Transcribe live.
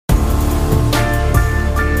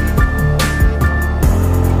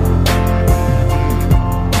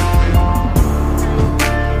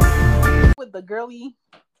early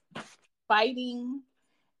fighting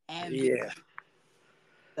and Yeah.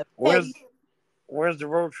 the petty. Where's the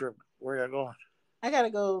road trip? Where y'all going? I gotta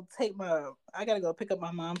go pick up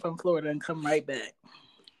my mom from Florida and come right back.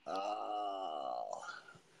 Oh.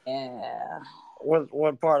 Yeah.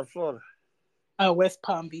 What part of Florida? West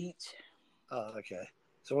Palm Beach. Oh, okay.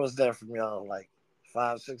 So what's that from y'all? Like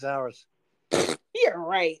 5-6 hours? You're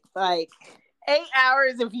right. Like 8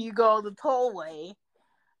 hours if you go the tollway.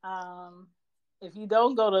 Um, if you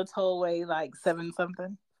don't go to tollway, like 7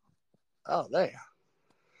 something. Oh, there.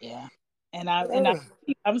 Yeah.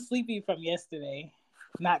 I'm sleepy from yesterday,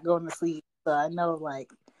 not going to sleep. So I know, like,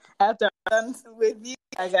 after I'm done with you,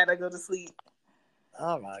 I gotta go to sleep.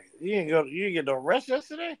 Oh my! You didn't go. You didn't get no rest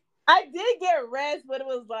yesterday. I did get rest, but it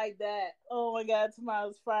was like that. Oh my god,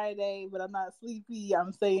 tomorrow's Friday, but I'm not sleepy.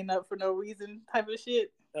 I'm staying up for no reason type of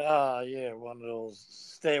shit. Oh yeah, one of those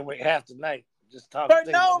stay awake half the night. Just talk, For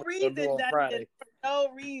think about no what you're reason, gonna do on Duncan. Friday. For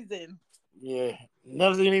no reason. Yeah,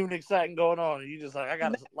 nothing even exciting going on. You just like, I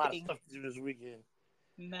got a lot of Nothing. stuff to do this weekend.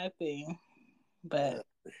 Nothing. But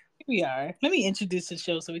Uh, here we are. Let me introduce the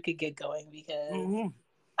show so we could get going because mm-hmm.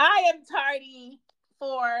 I am tardy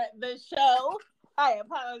for the show. I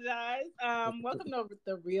apologize. Welcome to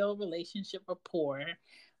The Real Relationship Rapport,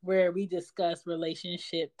 where we discuss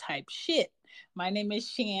relationship type shit. My name is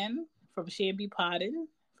Shan from Shan Be Poddin,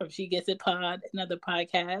 from She Gets It Pod, another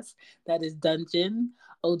podcast that is Dungeon,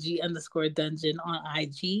 OG_Dungeon on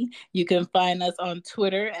IG. You can find us on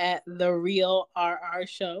Twitter at The Real RR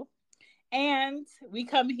Show. And we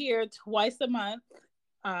come here twice a month,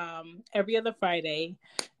 every other Friday,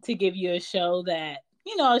 to give you a show that,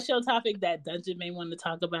 a show topic that Dungeon may want to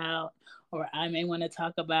talk about or I may want to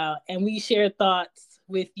talk about. And we share thoughts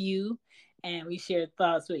with you and we share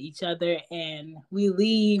thoughts with each other and we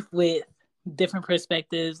leave with different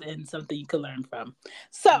perspectives and something you can learn from.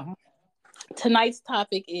 So tonight's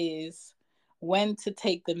topic is when to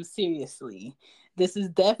take them seriously. This is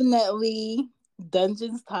definitely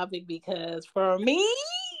Dungeon's topic because for me,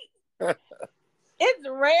 it's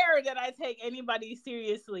rare that I take anybody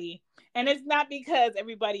seriously. And it's not because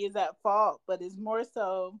everybody is at fault, but it's more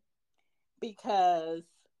so because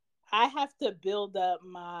I have to build up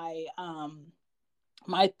my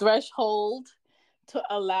threshold to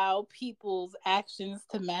allow people's actions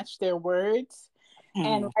to match their words.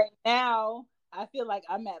 And right now, I feel like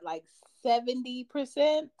I'm at like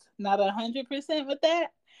 70%, not 100% with that.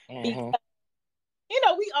 Because,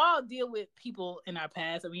 we all deal with people in our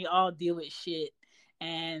past and we all deal with shit.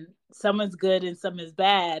 And some is good and some is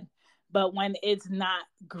bad. But when it's not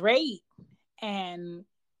great and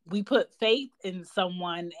we put faith in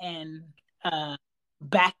someone and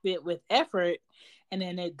backed it with effort and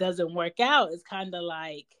then it doesn't work out, it's kind of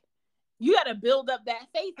like you got to build up that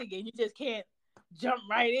faith again. You just can't jump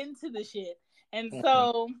right into the shit. And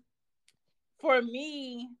so for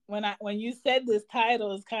me, when you said this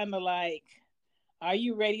title, it's kind of like, are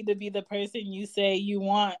you ready to be the person you say you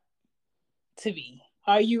want to be?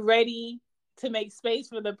 Are you ready to make space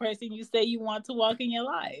for the person you say you want to walk in your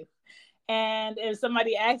life? And if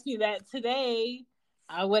somebody asked me that today,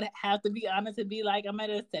 I would have to be honest and be like, I'm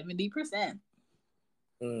at a 70%.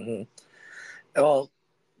 Well,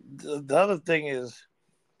 the other thing is,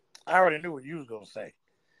 I already knew what you was gonna say.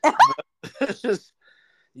 But it's just,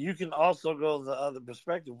 you can also go the other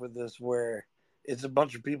perspective with this, where it's a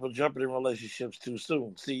bunch of people jumping in relationships too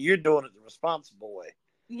soon. See, you're doing it the responsible way.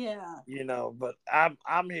 Yeah. But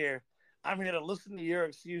I'm here to listen to your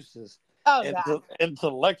excuses and God. To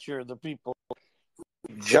lecture the people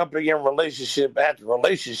jumping in relationship after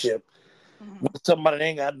relationship with somebody that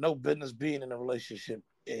ain't got no business being in a relationship.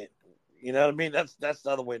 And you know what I mean? That's the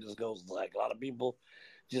other way this goes. Like, a lot of people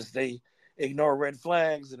they ignore red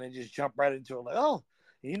flags and they just jump right into it. Like, oh,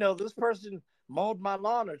 this person mowed my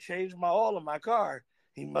lawn or changed my oil in my car.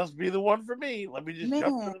 He must be the one for me. Let me just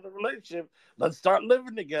jump into the relationship. Let's start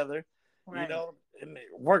living together. Right. And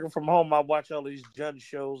working from home, I watch all these judge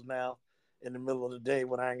shows now in the middle of the day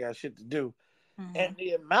when I ain't got shit to do. And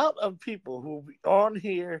the amount of people who be on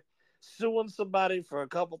here suing somebody for a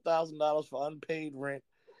couple $1,000s for unpaid rent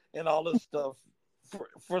and all this stuff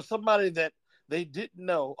for somebody that they didn't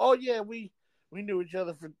know. Oh yeah, we knew each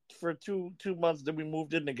other for two months, then we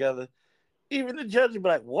moved in together. Even the judge would be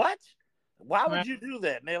like, "What? Why would you do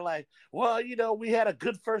that?" And they're like, "Well, we had a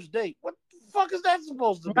good first date." What the fuck is that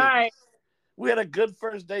supposed to mean? Right. We had a good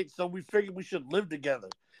first date, so we figured we should live together.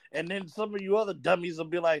 And then some of you other dummies will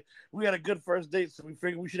be like, we had a good first date, so we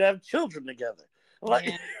figured we should have children together.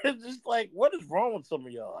 Like, it's just like, what is wrong with some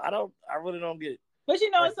of y'all? I really don't get it. But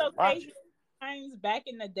it's so crazy. Times back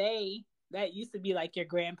in the day, that used to be like your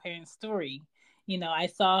grandparents' story. I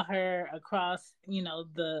saw her across,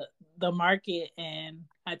 the market, and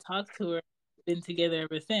I talked to her. Been together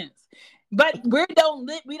ever since. But we don't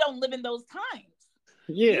live in those times.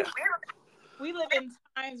 Yeah. We live in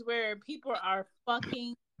times where people are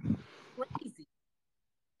fucking crazy.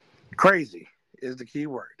 Crazy is the key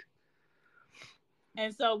word.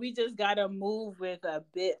 And so we just got to move with a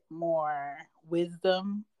bit more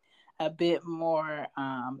wisdom, a bit more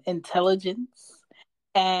intelligence,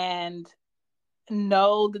 and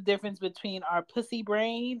know the difference between our pussy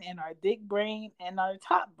brain and our dick brain and our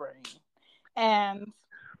top brain. And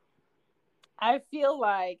I feel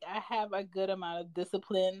like I have a good amount of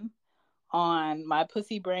discipline on my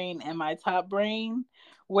pussy brain and my top brain,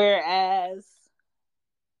 whereas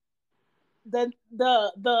the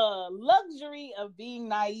luxury of being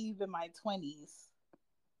naive in my 20s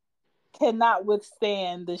cannot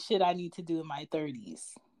withstand the shit I need to do in my 30s.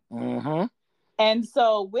 Mm-hmm. And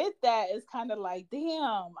so with that, it's kind of like,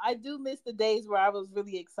 damn, I do miss the days where I was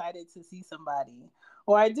really excited to see somebody.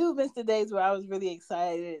 Or I do miss the days where I was really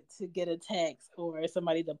excited to get a text or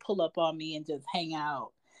somebody to pull up on me and just hang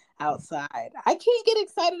out outside. I can't get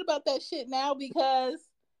excited about that shit now because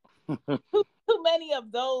too many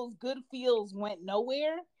of those good feels went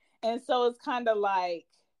nowhere. And so it's kind of like,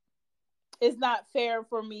 it's not fair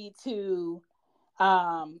for me to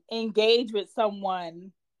engage with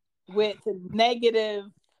someone with negative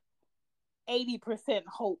 80%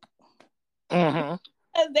 hope. Mm-hmm.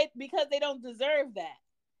 Because they don't deserve that.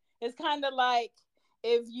 It's kind of like,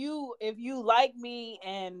 if you like me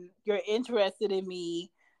and you're interested in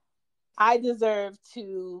me, I deserve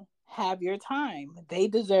to have your time. They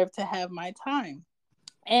deserve to have my time.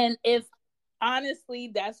 And if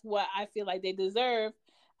honestly that's what I feel like they deserve,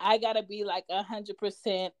 I gotta be like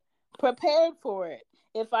 100% prepared for it.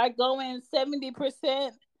 If I go in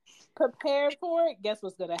 70% prepared for it, guess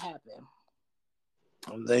what's gonna happen?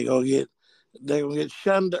 They gonna get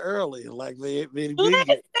shunned early, like they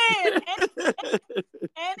Listen,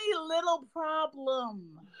 any little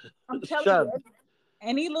problem, I'm telling you, shunned.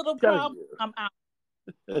 any little Telling problem, you. I'm out.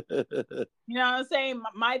 You know what I'm saying?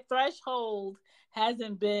 My threshold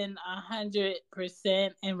hasn't been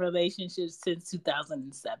 100% in relationships since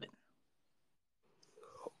 2007.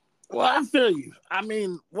 Well, I feel you. I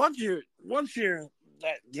mean, once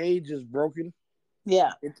that gauge is broken,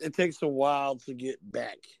 Yeah. it takes a while to get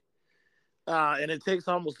back, and it takes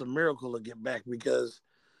almost a miracle to get back because,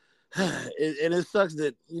 and it sucks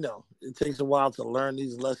that it takes a while to learn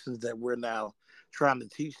these lessons that we're now trying to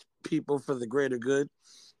teach people for the greater good,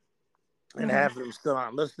 and half of them still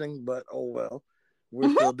aren't listening. But oh well,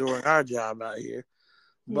 we're still doing our job out here.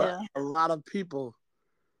 But Yeah. a lot of people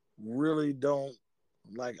really don't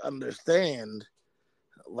understand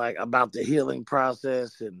about the healing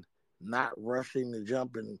process and not rushing to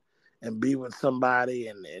jump and be with somebody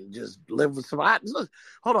and just live with somebody. Look,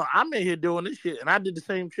 hold on, I'm in here doing this shit, and I did the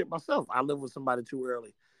same shit myself. I lived with somebody too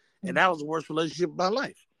early, and that was the worst relationship of my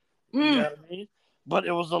life. You know what I mean? But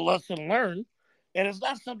it was a lesson learned, and it's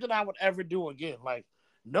not something I would ever do again. Like,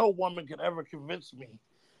 no woman could ever convince me,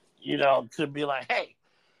 to be like, hey,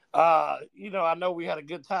 I know we had a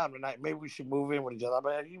good time tonight. Maybe we should move in with each other.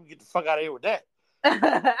 I mean, you get the fuck out of here with that.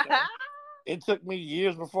 It took me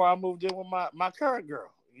years before I moved in with my current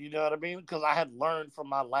girl. You know what I mean? Because I had learned from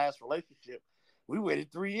my last relationship. We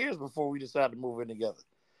waited 3 years before we decided to move in together,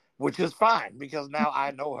 which is fine because now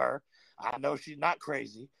I know her. I know she's not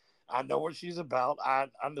crazy. I know what she's about. I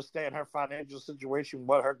understand her financial situation,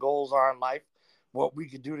 what her goals are in life, what we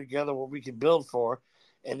can do together, what we can build for,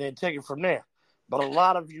 and then take it from there. But a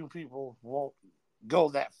lot of you people won't go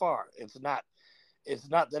that far. It's not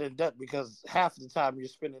that in depth because half the time you're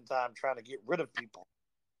spending time trying to get rid of people,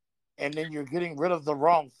 and then you're getting rid of the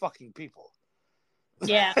wrong fucking people.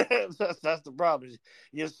 Yeah. That's the problem.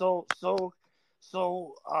 You're so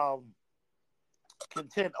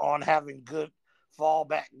content on having good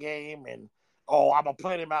fallback game and I'm gonna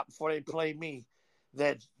play them out before they play me,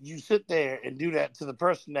 that you sit there and do that to the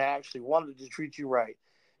person that actually wanted to treat you right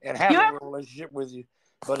and have a real relationship with you.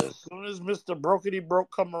 But as soon as Mr. Brokety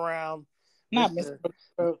Broke come around, Not Mr.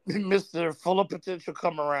 Mr. Full of Potential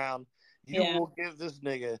come around, you will give this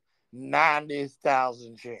nigga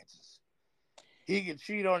 90,000 chances. He can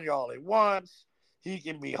cheat on you all he wants. He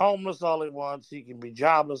can be homeless all he wants. He can be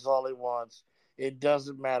jobless all he wants. It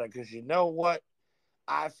doesn't matter because you know what?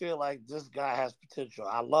 I feel like this guy has potential.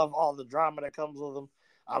 I love all the drama that comes with him.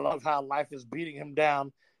 I love how life is beating him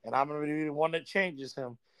down, and I'm going to be the one that changes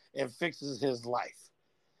him and fixes his life.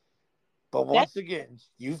 But once again,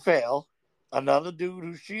 you fail. Another dude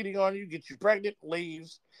who's cheating on you, gets you pregnant,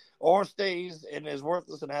 leaves, or stays and is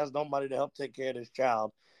worthless and has nobody to help take care of this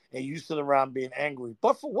child. and you sit around being angry.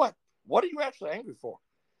 But for what? What are you actually angry for?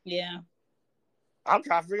 Yeah. I'm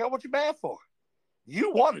trying to figure out what you're mad for.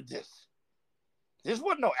 You wanted this. This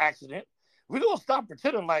wasn't no accident. We're going to stop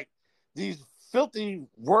pretending like these filthy,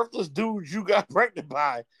 worthless dudes you got pregnant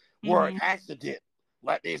by were an accident.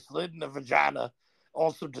 Like they slid in the vagina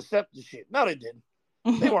on some deceptive shit. No, they didn't.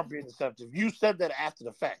 They weren't being deceptive. You said that after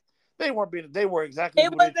the fact. They weren't being. They were exactly who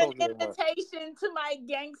they told you they were. It was an invitation to my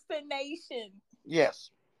gangster nation. Yes.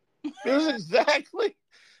 It was exactly.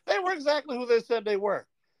 They were exactly who they said they were.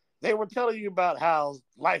 They were telling you about how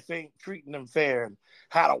life ain't treating them fair and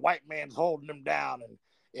how the white man's holding them down. And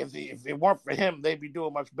if it weren't for him, they'd be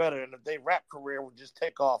doing much better. And if their rap career would just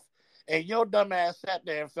take off. And your dumb ass sat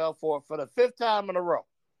there and fell for it for the 5th time in a row.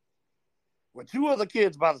 With 2 other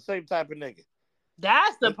kids by the same type of nigga.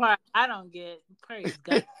 That's the part I don't get. Praise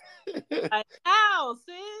God. Like, ow,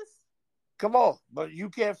 sis. Come on. But you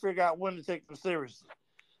can't figure out when to take them seriously.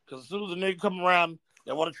 Because as soon as a nigga come around,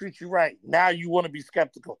 they want to treat you right. Now you want to be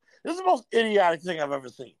skeptical. This is the most idiotic thing I've ever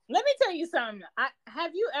seen. Let me tell you something.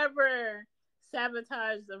 Have you ever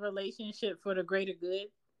sabotaged a relationship for the greater good?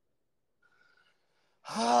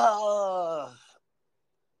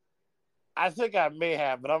 I think I may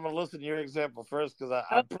have, but I'm gonna listen to your example first because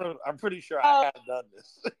I'm pretty sure I have done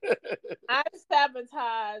this. I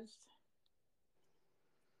sabotaged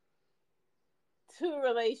 2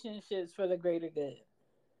 relationships for the greater good.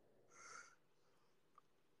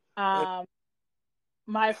 What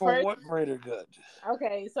greater good?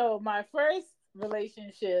 Okay, so my first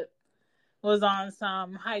relationship was on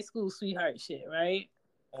some high school sweetheart shit, right?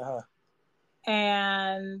 Uh-huh.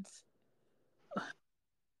 And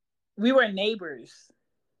we were neighbors.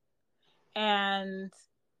 And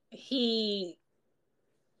he's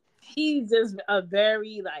just a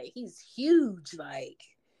very, like, he's huge, like,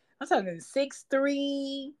 I'm talking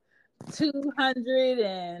 6'3",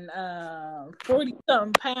 240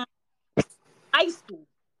 something pounds. High school.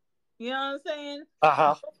 You know what I'm saying?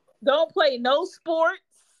 Uh-huh. Don't play no sports.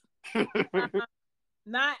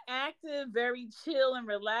 Not active, very chill and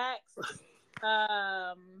relaxed.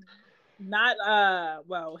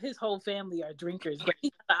 Well, his whole family are drinkers, but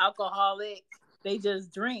he's not an alcoholic. They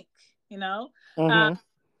just drink, you know. Mm-hmm.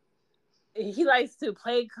 He likes to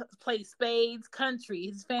play spades, country.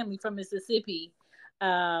 His family from Mississippi,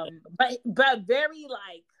 but very,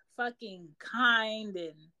 like, fucking kind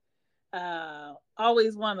and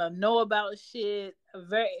always want to know about shit.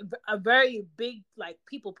 A very big, like,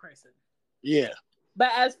 people person. Yeah.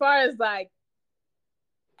 But as far as, like,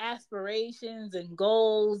 aspirations and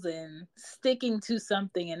goals and sticking to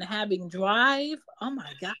something and having drive, oh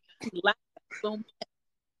my God, he likes so much.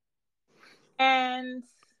 And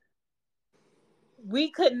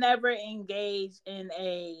we could never engage in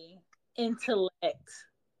a intellect,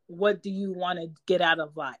 what do you want to get out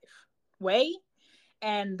of life way.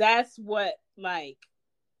 And that's what, like,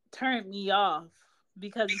 turned me off,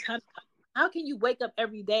 because it's kind of like, how can you wake up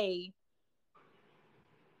every day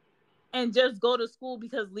and just go to school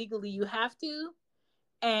because legally you have to,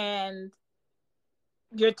 and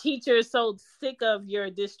your teacher is so sick of your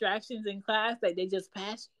distractions in class that they just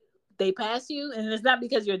pass you, and it's not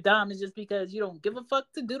because you're dumb, it's just because you don't give a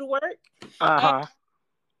fuck to do the work. Uh-huh.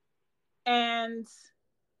 And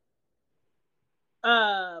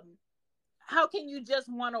how can you just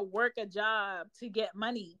want to work a job to get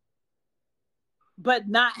money but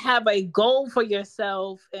not have a goal for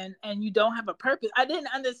yourself, and you don't have a purpose? I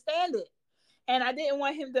didn't understand it, and I didn't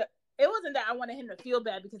want him to. It wasn't that I wanted him to feel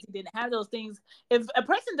bad because he didn't have those things. If a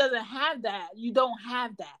person doesn't have that, you don't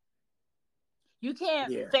have that. You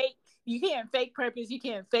can't fake. You can't fake purpose. You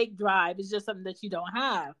can't fake drive. It's just something that you don't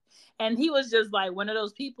have. And he was just like one of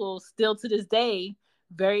those people, still to this day,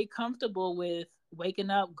 very comfortable with waking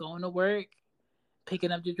up, going to work,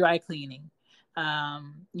 picking up your dry cleaning,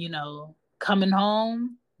 coming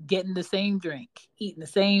home, getting the same drink, eating the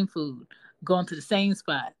same food, going to the same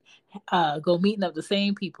spot, go meeting up the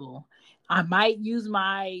same people. I might use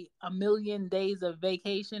my 1,000,000 days of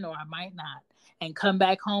vacation, or I might not, and come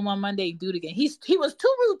back home on Monday and do it again. He was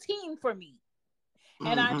too routine for me.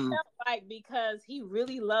 And I felt like, because he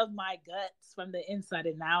really loved my guts from the inside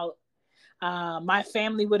and out, my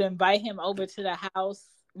family would invite him over to the house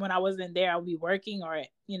when I wasn't there. I would be working or,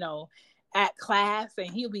 at class, and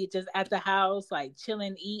he'll be just at the house, like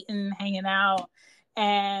chilling, eating, hanging out.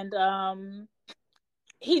 And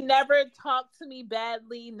he never talked to me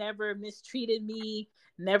badly, never mistreated me,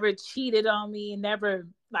 never cheated on me, never,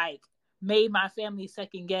 like, made my family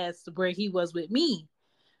second guess where he was with me.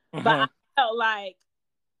 But I felt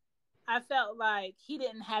like he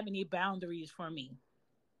didn't have any boundaries for me.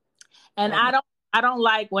 And I don't I don't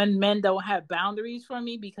like when men don't have boundaries for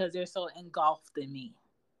me because they're so engulfed in me.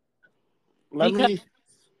 Let Because me.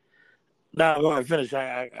 No, go ahead, finish.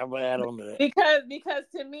 I'm gonna add on to that. because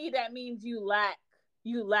to me that means you lack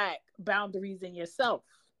boundaries in yourself.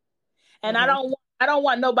 And Mm-hmm. I don't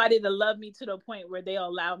want nobody to love me to the point where they'll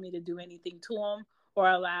allow me to do anything to them or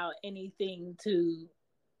allow anything to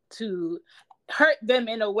hurt them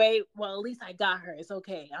in a way. Well, at least I got her. It's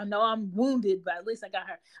okay. I know I'm wounded, but at least I got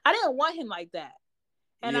her. I didn't want him like that.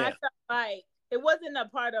 And I Yeah. felt like it wasn't a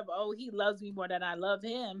part of, oh, he loves me more than I love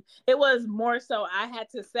him. It was more so I had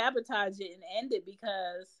to sabotage it and end it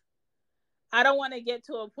because I don't want to get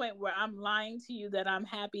to a point where I'm lying to you that I'm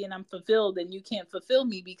happy and I'm fulfilled and you can't fulfill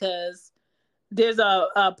me because there's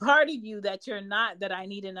a part of you that you're not, that I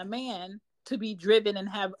need in a man to be driven and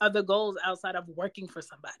have other goals outside of working for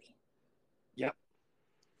somebody. Yep.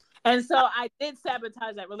 And so I did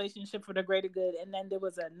sabotage that relationship for the greater good. And then there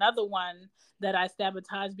was another one that I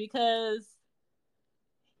sabotaged because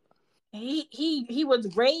he was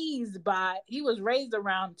raised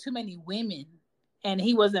around too many women, and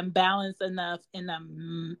he wasn't balanced enough in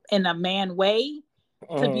a man way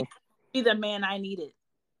to be the man I needed.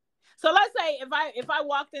 So let's say if I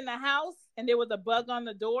walked in the house and there was a bug on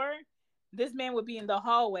the door, this man would be in the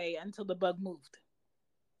hallway until the bug moved.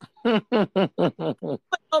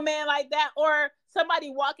 A man like that, or somebody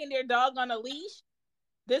walking their dog on a leash,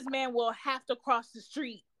 this man will have to cross the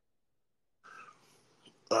street.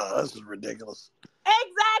 This is ridiculous.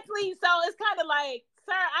 Exactly. So it's kind of like,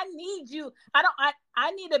 sir, I need you.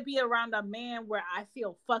 I need to be around a man where I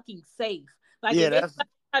feel fucking safe. Like if they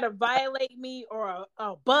try to violate me or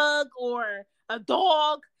a bug or a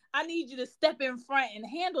dog, I need you to step in front and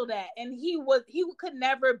handle that. And he could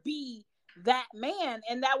never be that man,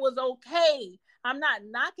 and that was okay. I'm not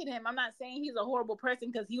knocking him. I'm not saying he's a horrible person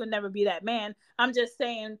because he would never be that man. I'm just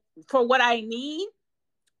saying for what I need,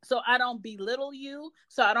 so I don't belittle you,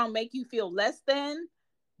 so I don't make you feel less than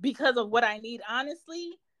because of what I need.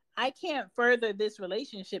 Honestly, I can't further this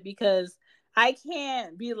relationship because I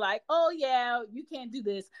can't be like, oh yeah, you can't do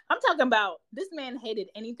this. I'm talking about this man hated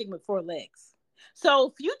anything with 4 legs.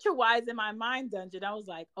 So future wise in my mind dungeon, I was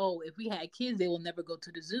like, oh, if we had kids, they will never go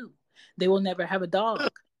to the zoo. They will never have a dog.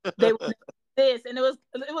 They will never do this. And it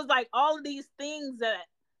was like all of these things that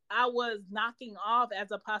I was knocking off as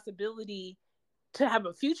a possibility to have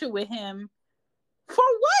a future with him. For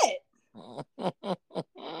what?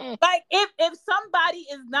 Like if somebody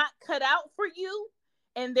is not cut out for you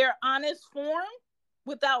in their honest form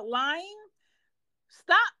without lying,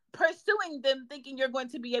 stop pursuing them thinking you're going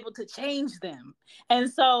to be able to change them.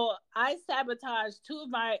 And so I sabotaged 2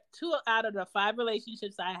 out of the 5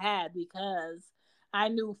 relationships I had because I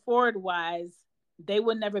knew forward wise they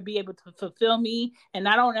would never be able to fulfill me, and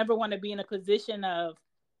I don't ever want to be in a position of,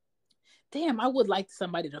 damn, I would like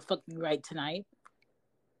somebody to fuck me right tonight,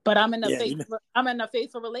 but I'm in a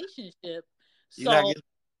faithful relationship. So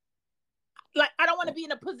like I don't want to be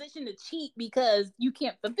in a position to cheat because you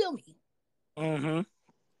can't fulfill me. Mm-hmm.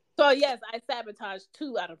 So yes, I sabotaged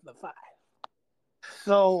 2 out of the 5.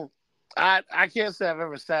 So I can't say I've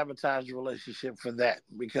ever sabotaged a relationship for that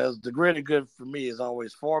because the greater good for me is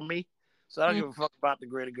always for me. So I don't give a fuck about the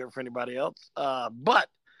greater good for anybody else. But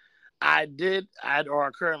I do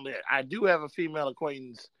have a female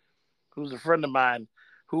acquaintance who's a friend of mine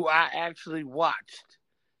who I actually watched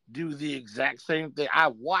do the exact same thing. I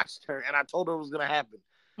watched her and I told her it was going to happen.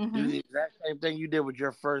 Mm-hmm. Do the exact same thing you did with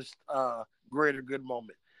your first greater good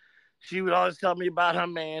moment. She would always tell me about her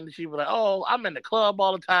man. She was like, oh, I'm in the club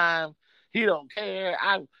all the time. He don't care.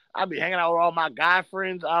 I be hanging out with all my guy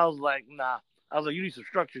friends. I was like, nah. I was like, you need some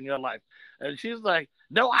structure in your life. And she's like,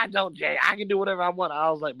 no, I don't, Jay. I can do whatever I want. I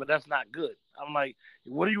was like, but that's not good. I'm like,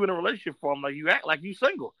 what are you in a relationship for? I'm like, you act like you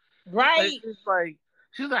single. Right. And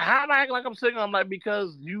she's like, how am I acting like I'm single? I'm like,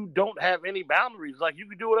 because you don't have any boundaries. Like, you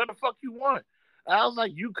can do whatever the fuck you want. I was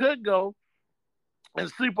like, you could go and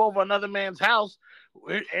sleep over another man's house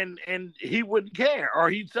and he wouldn't care, or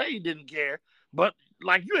he'd say he didn't care. But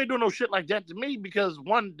like, you ain't doing no shit like that to me because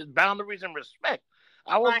one, the boundaries and respect.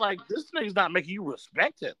 I was like, this nigga's not making you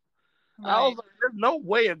respect him. Right. I was like, there's no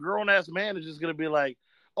way a grown ass man is just gonna be like,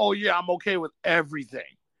 oh yeah, I'm okay with everything.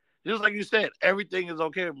 Just like you said, everything is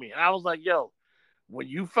okay with me. And I was like, yo, when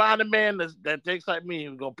you find a man that thinks like me,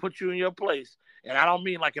 he's gonna put you in your place. And I don't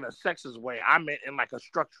mean like in a sexist way. I meant in like a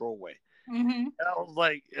structural way. Mm-hmm. And I was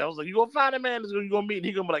like, you gonna find a man that's gonna meet, and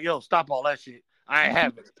he gonna be like, yo, stop all that shit. I ain't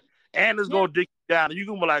having it. And it's gonna dig you down, and you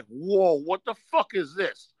gonna be like, whoa, what the fuck is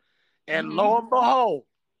this? And lo and behold,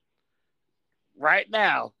 right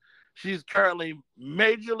now, she's currently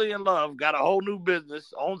majorly in love, got a whole new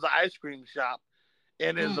business, owns an ice cream shop,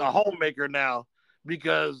 and is a homemaker now.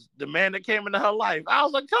 because the man that came into her life, I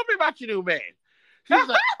was like, tell me about your new man. She's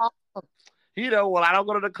like, well, I don't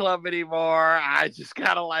go to the club anymore. I just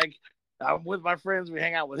kind of like, I'm with my friends. We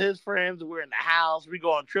hang out with his friends. We're in the house. We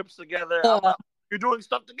go on trips together. I'm like, you're doing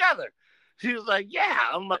stuff together. She was like, yeah.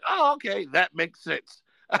 I'm like, oh, okay. That makes sense.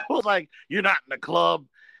 I was like, you're not in the club.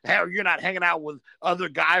 You're not hanging out with other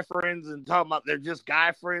guy friends and talking about they're just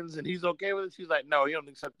guy friends and he's okay with it. She's like, no, you don't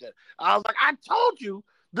accept that. I was like, I told you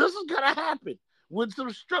this is going to happen. When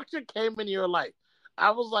some structure came into your life,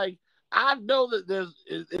 I was like, I know that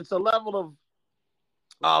it's a level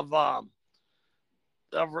of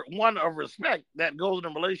respect that goes in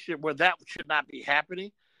a relationship where that should not be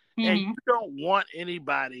happening. Mm-hmm. And you don't want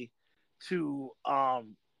anybody to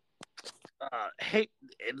hate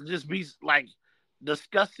and just be like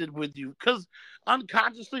disgusted with you, because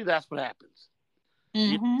unconsciously that's what happens.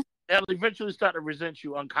 Mm-hmm. They'll eventually start to resent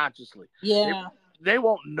you unconsciously. Yeah, they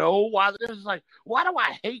won't know why. They're just like, why do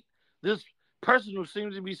I hate this person who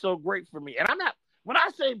seems to be so great for me? And I'm not, when I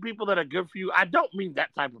say people that are good for you, I don't mean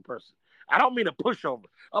that type of person. I don't mean a pushover.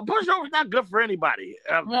 A pushover is not good for anybody,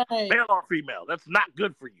 right. Male or female. That's not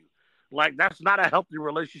good for you. Like, that's not a healthy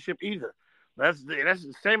relationship either. That's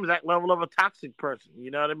the same exact level of a toxic person.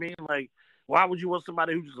 You know what I mean? Like, why would you want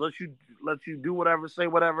somebody who just lets you do whatever, say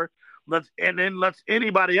whatever, and then lets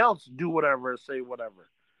anybody else do whatever, say whatever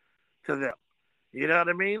to them? You know what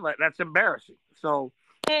I mean? Like, that's embarrassing. So,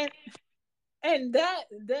 and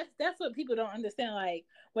that's what people don't understand. Like,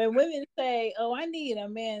 when women say, "Oh, I need a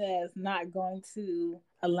man that's not going to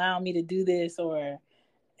allow me to do this or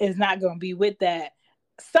is not going to be with that,"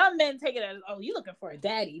 some men take it as, "Oh, you looking for a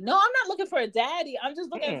daddy?" No, I'm not looking for a daddy. I'm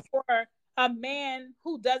just looking for a man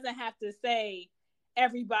who doesn't have to say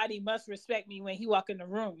everybody must respect me when he walk in the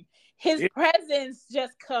room. His presence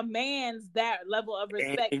just commands that level of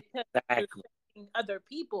respect because he's respecting other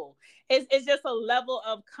people. It's just a level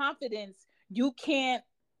of confidence.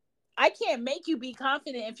 I can't make you be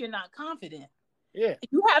confident if you're not confident. Yeah.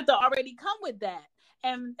 You have to already come with that.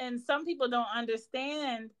 And some people don't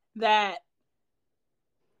understand that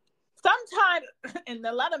sometimes, and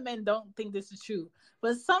a lot of men don't think this is true,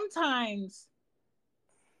 but sometimes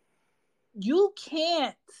you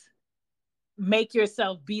can't make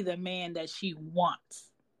yourself be the man that she wants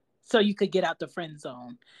so you could get out the friend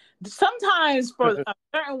zone. Sometimes for a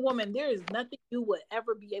certain woman, there is nothing you would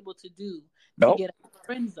ever be able to do to get out the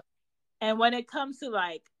friend zone. And when it comes to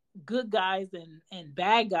like good guys and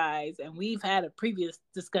bad guys, and we've had a previous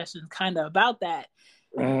discussion kind of about that,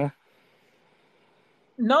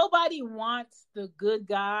 nobody wants the good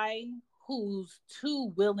guy who's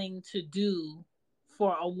too willing to do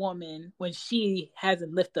for a woman when she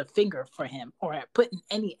hasn't lifted a finger for him or put in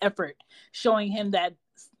any effort showing him that,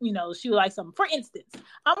 you know, she likes something. For instance,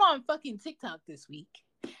 I'm on fucking TikTok this week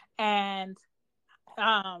and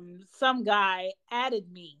some guy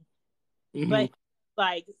added me, but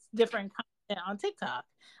like different content on TikTok.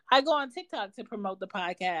 I go on TikTok to promote the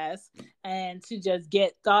podcast and to just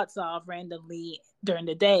get thoughts off randomly during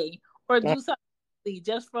the day or do something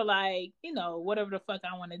just for like, you know, whatever the fuck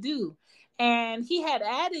I want to do. And he had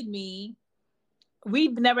added me.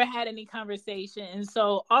 We've never had any conversation. And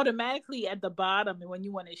so automatically at the bottom, when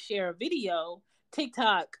you want to share a video,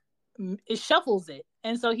 TikTok, it shuffles it.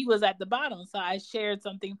 And so he was at the bottom. So I shared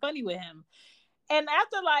something funny with him. And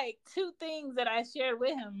after like 2 things that I shared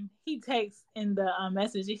with him, he texts in the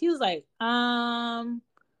message. He was like,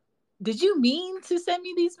 did you mean to send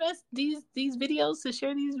me these videos, to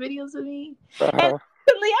share these videos with me? And I'm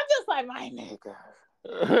just like, my nigga.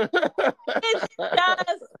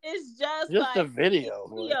 it's just like a video.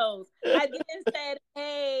 Videos. I didn't say,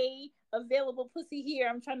 hey, available pussy here,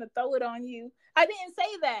 I'm trying to throw it on you. I didn't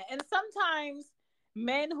say that. And sometimes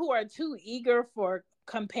men who are too eager for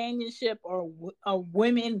companionship or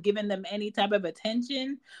women giving them any type of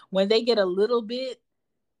attention, when they get a little bit,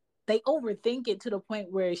 they overthink it to the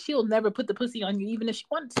point where she'll never put the pussy on you even if she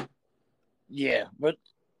wants to. Yeah, but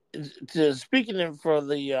speaking for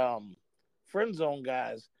the friend zone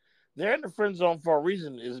guys, they're in the friend zone for a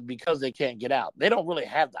reason, is because they can't get out. They don't really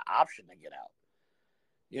have the option to get out.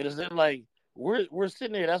 You understand? Like, we're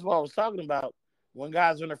sitting here. That's what I was talking about. When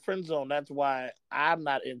guys are in the friend zone, that's why I'm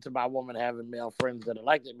not into my woman having male friends that are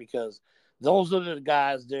like that, because those are the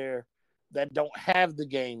guys there that don't have the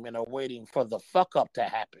game and are waiting for the fuck up to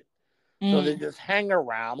happen. So they just hang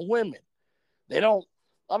around women. They don't.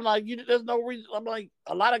 I'm like, there's no reason. I'm like,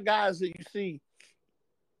 a lot of guys that you see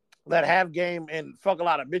that have game and fuck a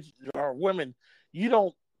lot of bitches or women, you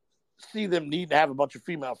don't see them need to have a bunch of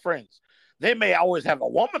female friends. They may always have a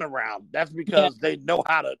woman around. That's because they know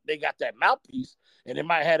they got that mouthpiece, and they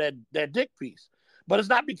might have that dick piece. But it's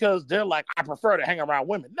not because they're like, I prefer to hang around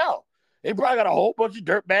women. No. They probably got a whole bunch of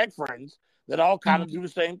dirtbag friends that all kind of do the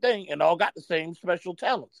same thing and all got the same special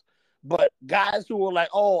talents. But guys who are like,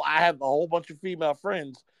 oh, I have a whole bunch of female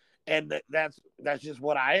friends and that's just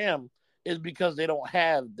what I am, is because they don't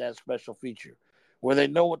have that special feature where they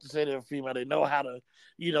know what to say to a female. They know how to,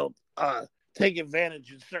 take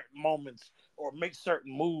advantage in certain moments or make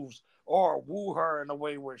certain moves or woo her in a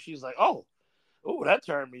way where she's like, oh, that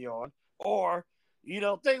turned me on. Or,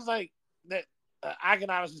 things like that. I can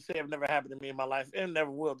honestly say have never happened to me in my life and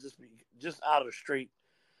never will, just out of the straight.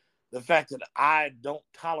 The fact that I don't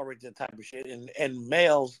tolerate that type of shit and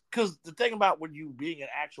males, because the thing about when you being an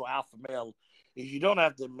actual alpha male is you don't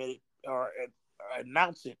have to admit it or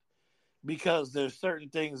announce it, because there's certain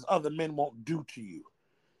things other men won't do to you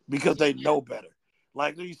because they know better.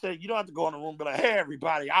 Like you said, you don't have to go in the room and be like, hey,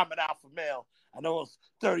 everybody, I'm an alpha male. I know it's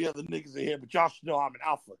 30 other niggas in here, but y'all should know I'm an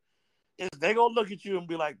alpha. They gonna look at you and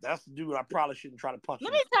be like, that's the dude I probably shouldn't try to punch.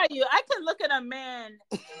 Let me tell you, I can look at a man,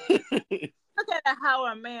 look at how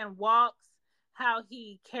a man walks, how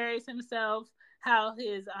he carries himself, how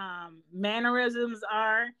his mannerisms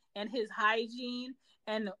are, and his hygiene,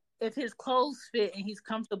 and if his clothes fit and he's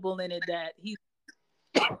comfortable in it, that he's.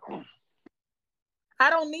 I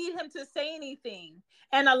don't need him to say anything.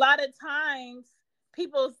 And a lot of times,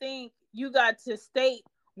 people think you got to state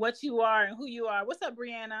what you are and who you are. What's up,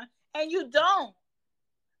 Brianna? And you don't.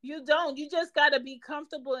 You don't. You just got to be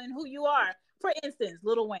comfortable in who you are. For instance,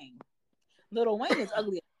 Lil Wayne. Lil Wayne is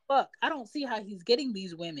ugly as fuck. I don't see how he's getting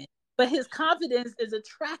these women. But his confidence is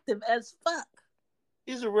attractive as fuck.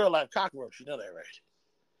 He's a real life cockroach. You know that, right?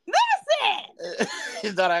 Listen!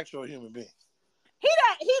 He's not an actual human being.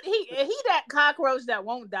 He that cockroach that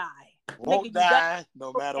won't die. Won't die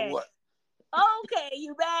no matter what. Okay,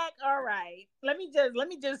 you back? All right. Let me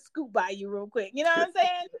just scoop by you real quick. You know what I'm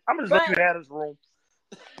saying? I'm just let you out of this room.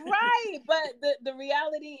 Right, but the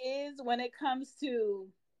reality is, when it comes to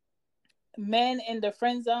men in the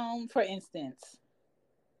friend zone, for instance,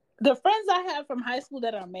 the friends I have from high school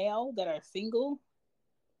that are male, that are single,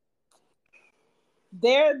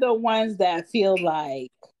 they're the ones that feel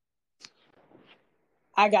like,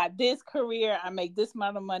 I got this career, I make this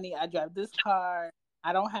amount of money, I drive this car,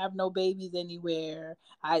 I don't have no babies anywhere,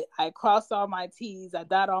 I cross all my T's, I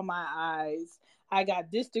dot all my I's, I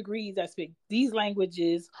got this degrees, I speak these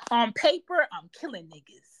languages. On paper, I'm killing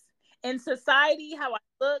niggas. In society, how I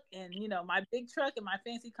look, and my big truck and my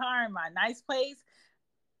fancy car and my nice place,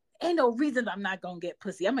 ain't no reason I'm not gonna get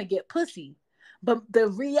pussy. I'm gonna get pussy. But the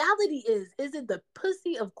reality is it the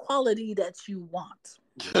pussy of quality that you want?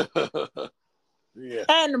 Yeah.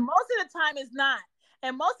 And most of the time it's not.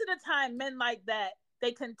 And most of the time, men like that,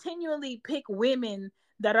 they continually pick women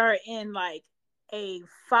that are in like a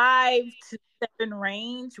 5 to 7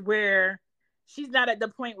 range, where she's not at the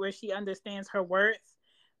point where she understands her worth,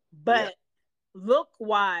 but look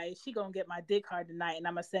wise, she gonna get my dick hard tonight, and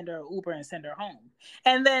I'm gonna send her an Uber and send her home.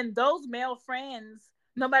 And then those male friends,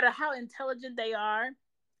 no matter how intelligent they are,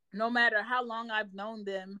 no matter how long I've known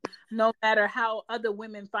them, no matter how other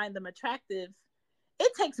women find them attractive,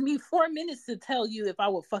 it takes me 4 minutes to tell you if I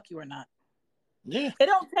will fuck you or not. Yeah. It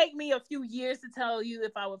don't take me a few years to tell you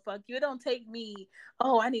if I would fuck you. It don't take me,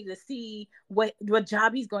 I need to see what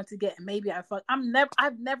job he's going to get, and maybe I fuck.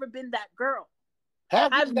 I've never been that girl.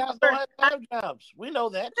 Half these guys don't have jobs. We know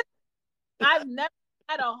that. I've never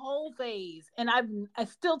had a whole phase, and I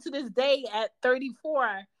still to this day at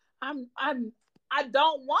 34, I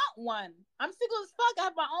don't want one. I'm single as fuck. I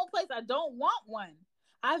have my own place. I don't want one.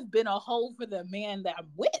 I've been a hoe for the man that I'm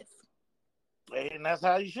with. And that's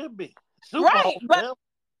how you should be. Super right,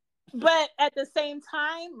 but at the same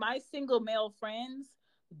time, my single male friends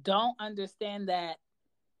don't understand that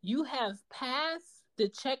you have passed the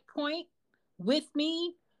checkpoint with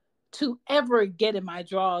me to ever get in my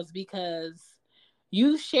drawers, because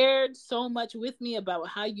you shared so much with me about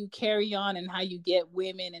how you carry on and how you get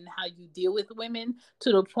women and how you deal with women,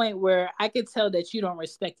 to the point where I could tell that you don't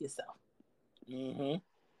respect yourself. Mm-hmm.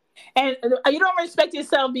 And you don't respect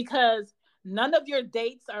yourself because none of your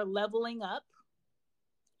dates are leveling up.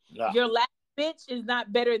 No. Your last bitch is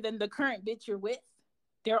not better than the current bitch you're with.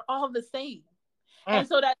 They're all the same. And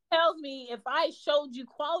so that tells me, if I showed you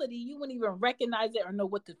quality, you wouldn't even recognize it or know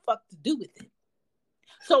what the fuck to do with it.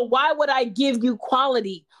 So why would I give you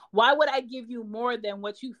quality? Why would I give you more than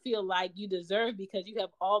what you feel like you deserve? Because you have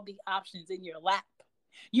all the options in your lap.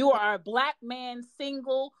 You are a Black man,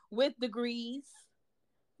 single, with degrees.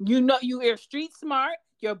 You are street smart.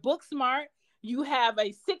 You're book smart. You have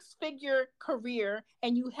a 6-figure career,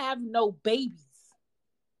 and you have no babies.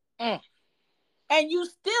 And you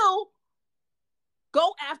still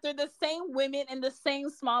go after the same women in the same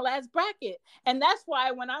small ass bracket. And that's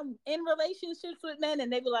why when I'm in relationships with men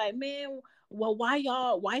and they be like, man, well, why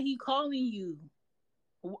he calling you?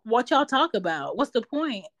 What y'all talk about? What's the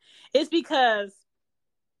point? It's because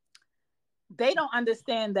they don't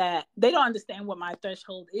understand what my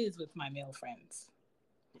threshold is with my male friends.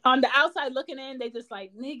 On the outside looking in, they just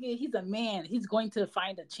like, nigga, he's a man. He's going to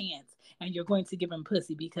find a chance and you're going to give him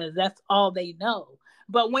pussy because that's all they know.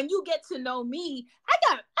 But when you get to know me,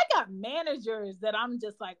 I got managers that I'm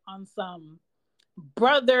just like on some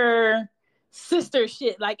brother sister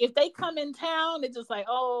shit. Like if they come in town, it's just like,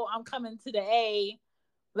 oh, I'm coming to the A.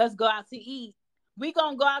 Let's go out to eat. We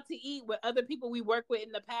gonna go out to eat with other people we work with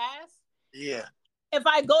in the past. Yeah. If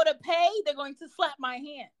I go to pay, they're going to slap my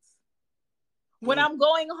hands. When I'm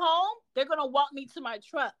going home, they're going to walk me to my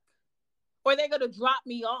truck or they're going to drop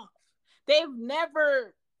me off. They've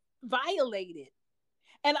never violated.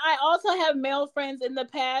 And I also have male friends in the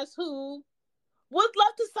past who would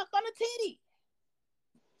love to suck on a titty.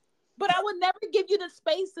 But I would never give you the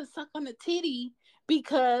space to suck on a titty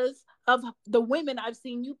because of the women I've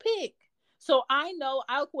seen you pick. So I know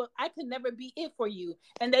I could never be it for you.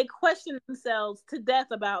 And they question themselves to death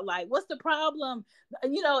about like, what's the problem?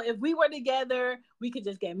 You know, if we were together, we could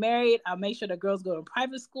just get married. I'll make sure the girls go to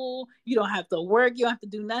private school. You don't have to work. You don't have to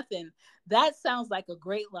do nothing. That sounds like a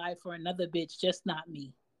great life for another bitch, just not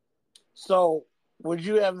me. So would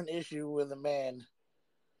you have an issue with a man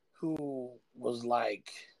who was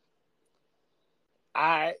like,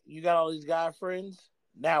 you got all these guy friends.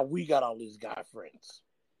 Now we got all these guy friends.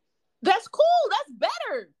 That's cool. That's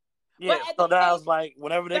better. Yeah. So that was like,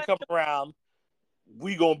 whenever they come around,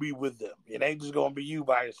 we gonna be with them. It ain't just gonna be you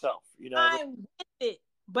by yourself. You know. I'm with it,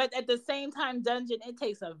 but at the same time, Dungeon, it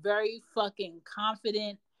takes a very fucking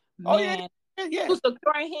confident man who's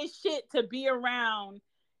securing his shit to be around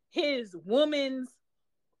his woman's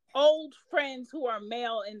old friends who are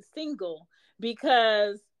male and single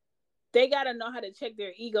because they got to know how to check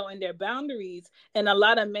their ego and their boundaries. And a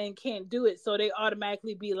lot of men can't do it. So they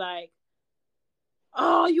automatically be like,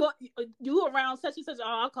 oh, you around such and such.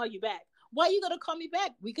 Oh, I'll call you back. Why are you going to call me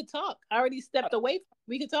back? We could talk. I already stepped away.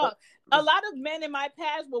 We could talk. A lot of men in my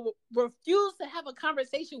past will refuse to have a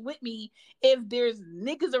conversation with me if there's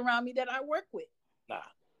niggas around me that I work with. Nah.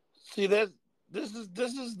 See, this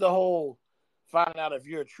is the whole find out if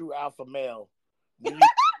you're a true alpha male.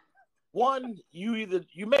 One, you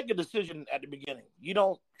make a decision at the beginning. You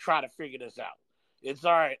don't try to figure this out. It's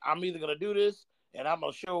all right. I'm either going to do this and I'm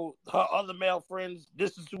going to show her other male friends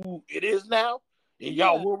this is who it is now. And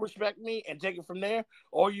y'all will respect me and take it from there.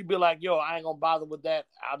 Or you be like, yo, I ain't going to bother with that.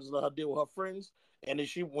 I'll just let her deal with her friends. And then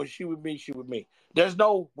when she with me, she with me. There's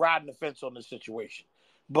no riding the fence on this situation.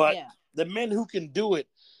 But the men who can do it,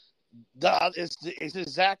 it's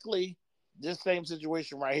exactly this same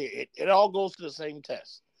situation right here. It all goes to the same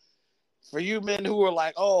test. For you men who are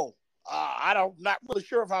like, not really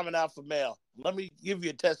sure if I'm an alpha male, let me give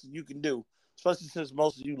you a test that you can do, especially since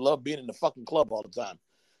most of you love being in the fucking club all the time.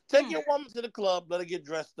 Take your woman to the club, let her get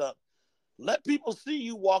dressed up. Let people see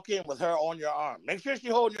you walk in with her on your arm. Make sure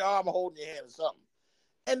she's holding your arm or holding your hand or something.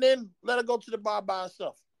 And then let her go to the bar by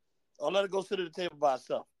herself. Or let her go sit at the table by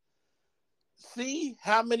herself. See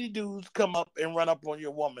how many dudes come up and run up on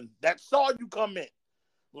your woman that saw you come in.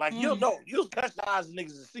 Like, you'll know. You'll catch the eyes of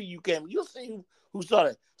niggas to see you came. You'll see who saw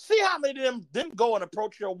that. See how many of them go and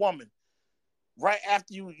approach your woman right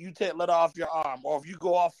after you let her off your arm. Or if you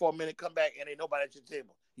go off for a minute, come back, and ain't nobody at your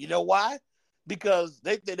table. You know why? Because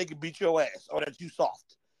they think they can beat your ass or that you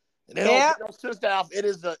soft. And they don't sense that. It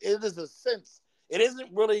is a sense. It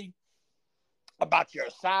isn't really about your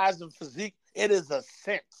size and physique. It is a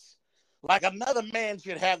sense. Like, another man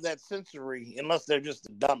should have that sensory, unless they're just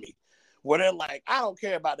a dummy. Where they're like, I don't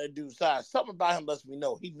care about that dude's size. Something about him lets me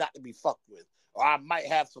know he's not to be fucked with. Or I might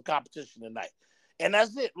have some competition tonight. And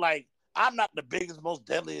that's it. Like, I'm not the biggest, most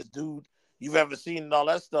deadliest dude you've ever seen and all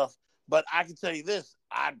that stuff. But I can tell you this.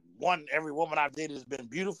 Every woman I've dated has been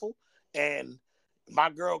beautiful. And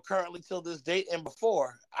my girl currently till this date and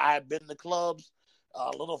before, I've been to clubs,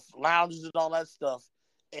 little lounges and all that stuff.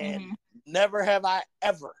 And never have I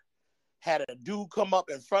ever had a dude come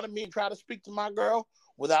up in front of me and try to speak to my girl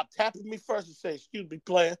without tapping me first and say, excuse me,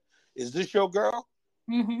 player, is this your girl?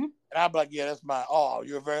 And I'm like, yeah, that's mine. Oh,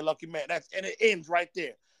 you're a very lucky man. And it ends right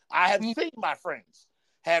there. I have seen my friends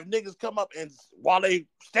have niggas come up and while they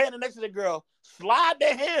standing next to the girl, slide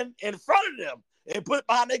their hand in front of them and put it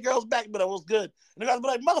behind their girl's back, but it was good. And the guys be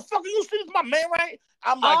like, motherfucker, you see this my man, right?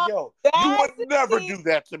 I'm like, yo, you would never do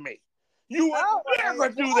that to me. You would never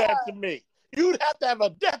do that to me. You'd have to have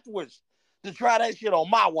a death wish to try that shit on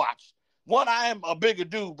my watch. One, I am a bigger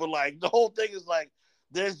dude, but like the whole thing is like,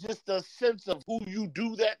 there's just a sense of who you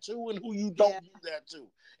do that to and who you don't do that to.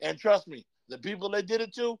 And trust me, the people they did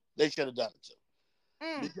it to, they should have done it to.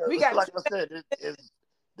 Because, we got like I said,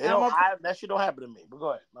 that shit don't happen to me. But go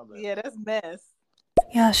ahead. My bad. Yeah, that's mess.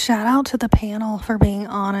 Yeah, shout out to the panel for being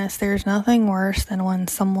honest. There's nothing worse than when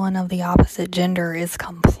someone of the opposite gender is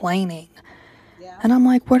complaining. Yeah. And I'm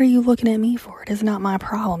like, what are you looking at me for? It is not my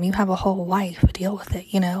problem. You have a whole life. Deal with it,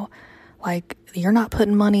 you know? Like, you're not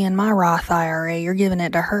putting money in my Roth IRA. You're giving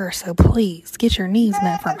it to her. So please, get your needs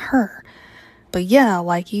met from her. But yeah,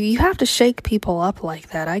 like, you have to shake people up like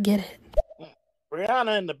that. I get it.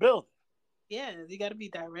 Brianna in the building. Yeah, you got to be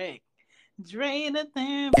direct. Drain of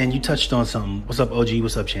them. And you touched on something. What's up, OG?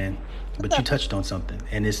 What's up, Chan? But you touched on something.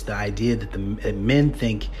 And it's the idea that that men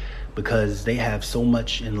think because they have so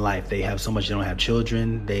much in life, they have so much, they don't have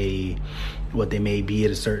children, they may be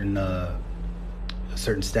at a certain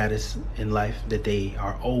status in life, that they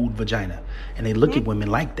are owed vagina. And they look at women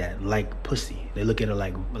like that, like pussy. They look at her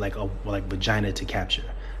like vagina to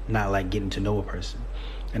capture, not like getting to know a person.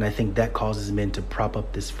 And I think that causes men to prop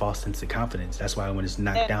up this false sense of confidence. That's why when it's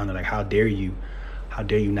knocked down, they're like, how dare you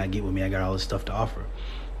not get with me? I got all this stuff to offer.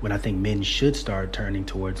 When I think men should start turning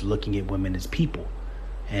towards looking at women as people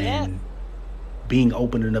and being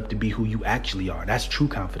open enough to be who you actually are. That's true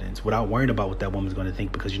confidence, without worrying about what that woman's going to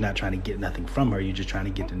think, because you're not trying to get nothing from her. You're just trying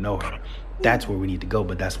to get to know her. That's where we need to go,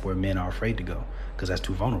 but that's where men are afraid to go because that's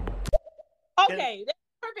too vulnerable. Okay, that's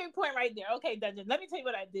a perfect point right there. Okay, Dungeon, let me tell you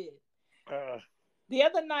what I did. The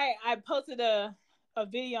other night, I posted a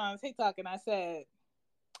video on TikTok, and I said,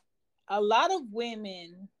 a lot of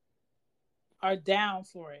women are down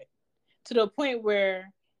for it, to the point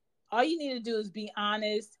where all you need to do is be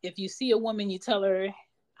honest. If you see a woman, you tell her,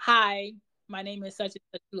 hi, my name is such and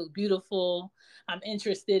such, you look beautiful. I'm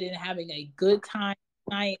interested in having a good time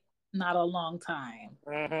tonight, not a long time.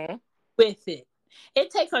 With it.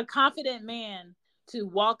 It takes a confident man to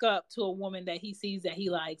walk up to a woman that he sees that he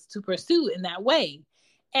likes, to pursue in that way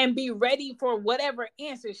and be ready for whatever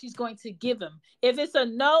answer she's going to give him. If it's a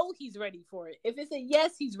no, he's ready for it. If it's a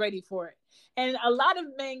yes, he's ready for it. And a lot of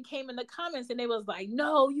men came in the comments and they was like,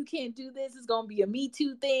 no, you can't do this. It's going to be a Me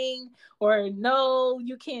Too thing. Or no,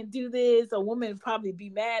 you can't do this. A woman would probably be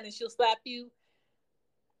mad and she'll slap you.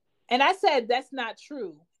 And I said, that's not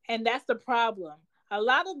true. And that's the problem. A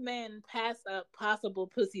lot of men pass up possible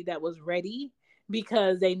pussy that was ready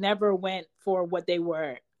because they never went for what they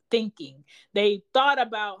were thinking. They thought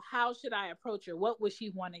about, how should I approach her? What would she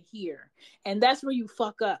want to hear? And that's where you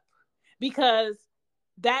fuck up, because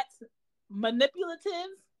that's manipulative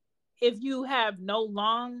if you have no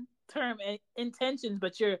long-term intentions,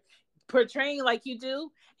 but you're portraying like you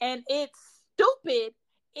do. And it's stupid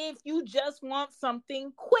if you just want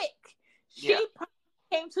something quick. She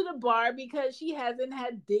came to the bar because she hasn't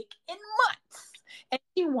had dick in months and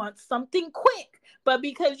she wants something quick. But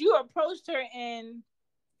because you approached her in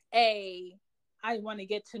I want to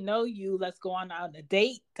get to know you, let's go on a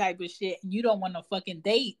date type of shit, and you don't want no fucking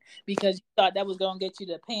date because you thought that was going to get you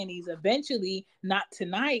the panties eventually, not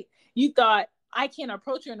tonight. You thought, I can't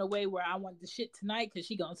approach her in a way where I want the shit tonight because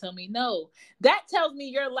she going to tell me no. That tells me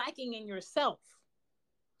you're lacking in yourself.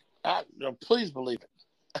 Please believe it.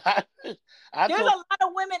 There's a lot of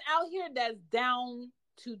women out here that's down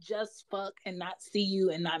to just fuck and not see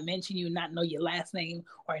you and not mention you, not know your last name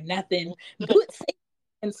or nothing. Good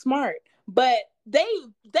and smart, but they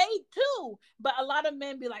too. But a lot of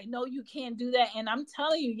men be like, no, you can't do that. And I'm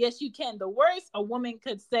telling you, yes, you can. The worst a woman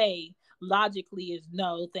could say logically is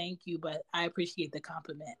no, thank you, but I appreciate the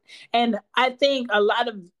compliment. And I think a lot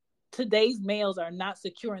of today's males are not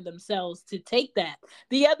securing themselves to take that.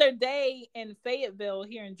 The other day in Fayetteville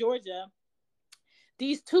here in Georgia,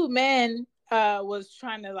 these two men was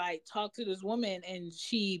trying to like talk to this woman, and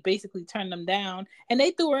she basically turned them down, and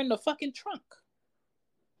they threw her in the fucking trunk.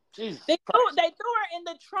 They threw her in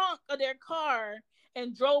the trunk of their car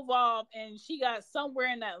and drove off, and she got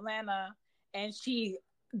somewhere in Atlanta, and she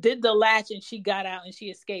did the latch, and she got out, and she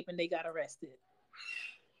escaped, and they got arrested.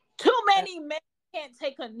 Too many men can't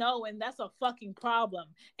take a no, and that's a fucking problem.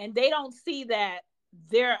 And they don't see that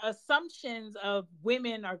their assumptions of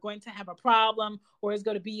women are going to have a problem or it's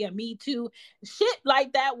going to be a Me Too. Shit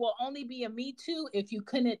like that will only be a Me Too if you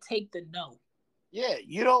couldn't take the no. Yeah,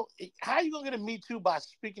 you don't. How are you gonna get a Me Too by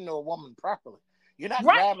speaking to a woman properly? You're not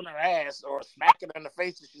grabbing her ass or smacking her in the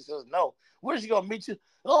face and she says no. Where is she gonna meet you?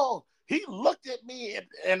 Oh, he looked at me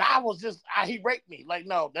and I was just he raped me. Like,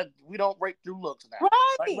 no, that we don't rape through looks now.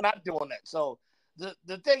 Right. Like, we're not doing that. So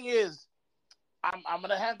the thing is, I'm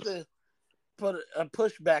gonna have to put a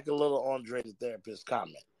push back a little on Dre the Therapist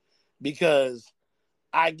comment, because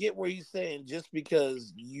I get where he's saying just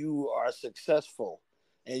because you are successful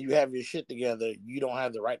and you have your shit together, you don't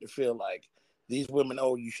have the right to feel like these women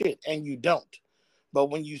owe you shit, and you don't. But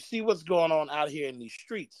when you see what's going on out here in these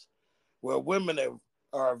streets, where women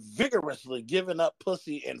are vigorously giving up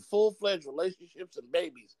pussy in full-fledged relationships and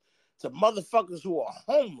babies to motherfuckers who are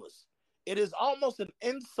homeless, it is almost an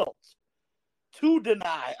insult to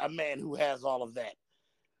deny a man who has all of that,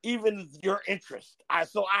 even your interest.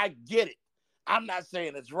 So I get it. I'm not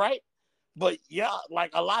saying it's right, but y'all,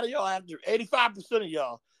 like a lot of y'all have to, 85% of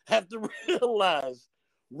y'all have to realize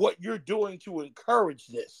what you're doing to encourage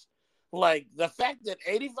this. Like the fact that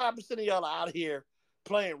 85% of y'all are out here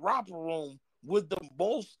playing romper room with the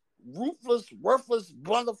most ruthless, worthless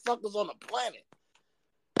motherfuckers on the planet,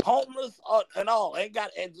 homeless and all, and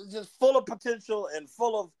just full of potential and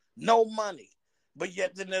full of no money. But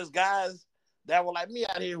yet then there's guys that were like me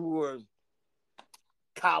out here who were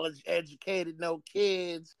college educated, no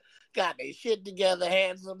kids, got their shit together,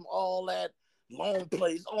 handsome, all that, loan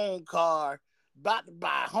place, own car, about to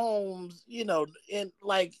buy homes,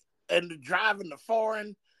 and driving to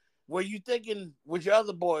foreign, where you thinking with your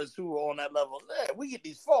other boys who are on that level, hey, we get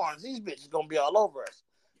these foreigns, these bitches gonna be all over us.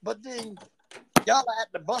 But then y'all are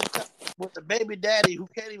at the bus stop with the baby daddy who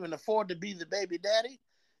can't even afford to be the baby daddy,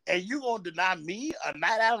 and you gonna deny me a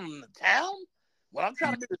night out in the town when I'm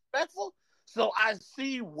trying to be respectful? So I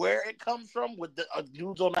see where it comes from with the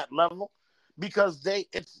dudes on that level, because this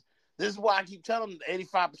is why I keep telling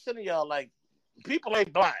 85% of y'all, like, people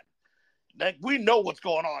ain't blind. Like, we know what's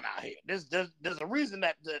going on out here. There's a reason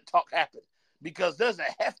that the talk happened, because there's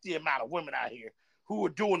a hefty amount of women out here who are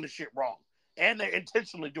doing the shit wrong, and they're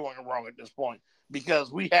intentionally doing it wrong at this point,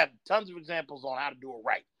 because we have tons of examples on how to do it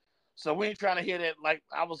right. So we ain't trying to hear that. Like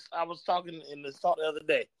I was talking in this talk the other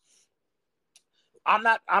day. I'm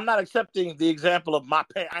not accepting the example of my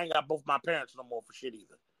parents. I ain't got both my parents no more for shit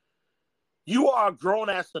either. You are a grown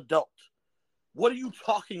ass adult. What are you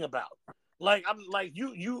talking about? Like, I'm like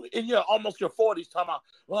you in your almost your 40s talking about,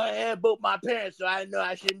 well, I had both my parents, so I didn't know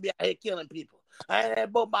I shouldn't be out here killing people. I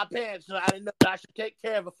had both my parents, so I didn't know I should take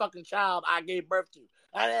care of a fucking child I gave birth to.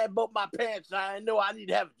 I had both my parents, so I didn't know I need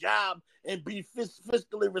to have a job and be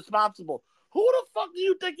fiscally responsible. Who the fuck do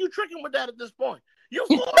you think you're tricking with that at this point? You're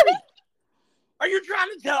 40. Are you trying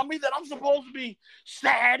to tell me that I'm supposed to be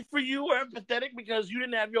sad for you or empathetic because you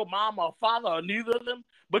didn't have your mom or father or neither of them,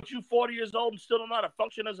 but you 40 years old and still don't know how to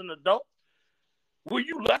function as an adult? Were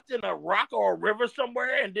you left in a rock or a river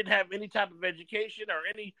somewhere and didn't have any type of education or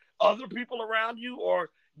any other people around you, or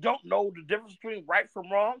don't know the difference between right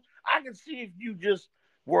from wrong? I can see if you just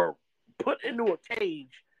were put into a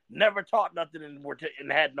cage, never taught nothing,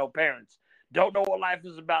 and had no parents, don't know what life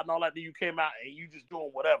is about and all that, then you came out and you just doing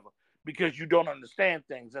whatever because you don't understand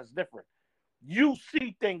things. That's different. You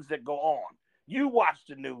see things that go on. You watch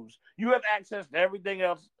the news. You have access to everything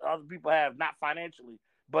else other people have, not financially,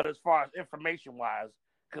 but as far as information-wise,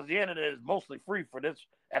 because the internet is mostly free for this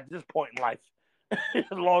at this point in life, as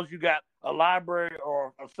long as you got a library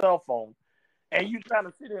or a cell phone. And you trying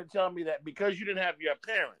to sit there and tell me that because you didn't have your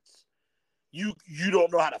parents, you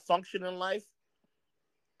don't know how to function in life?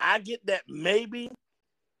 I get that maybe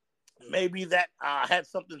that had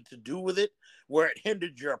something to do with it, where it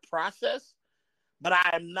hindered your process. But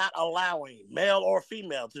I am not allowing male or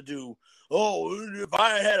female to do, if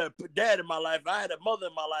I had a dad in my life, I had a mother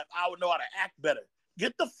in my life, I would know how to act better.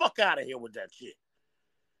 Get the fuck out of here with that shit.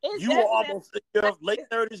 You are almost in your late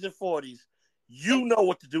 30s and 40s. You know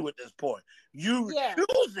what to do at this point. You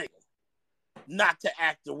choosing not to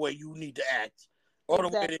act the way you need to act, or the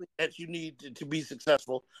way that you need to be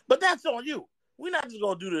successful. But that's on you. We're not just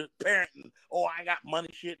going to do the parenting, I got money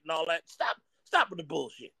shit and all that. Stop with the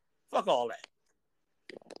bullshit. Fuck all that.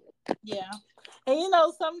 Yeah. And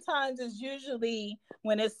sometimes it's usually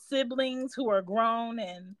when it's siblings who are grown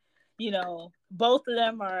and both of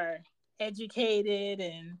them are educated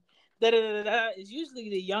and it's usually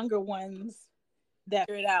the younger ones that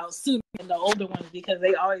figure it out sooner than the older ones, because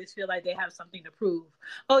they always feel like they have something to prove.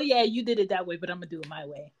 Oh yeah, you did it that way, but I'm gonna do it my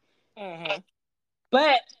way. Mm-hmm.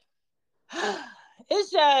 But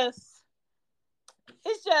it's just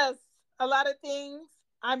a lot of things.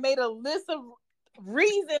 I made a list of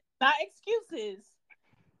reasons, not excuses,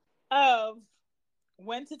 of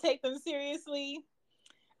when to take them seriously.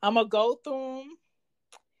 I'm gonna go through them.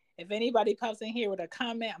 If anybody pops in here with a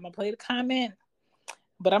comment, I'm gonna play the comment.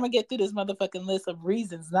 But I'm gonna get through this motherfucking list of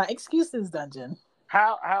reasons, not excuses, Dungeon.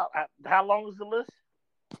 How long is the list?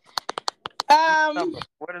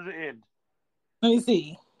 Where does it end? Let me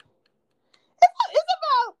see. It's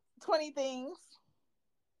about 20 things.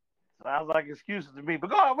 Sounds like excuses to me.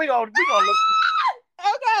 But go on, we gonna look.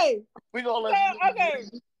 Okay. We gonna listen. Okay.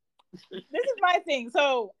 This is my thing.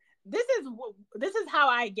 So this is how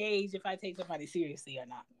I gauge if I take somebody seriously or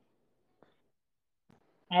not.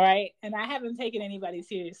 All right, and I haven't taken anybody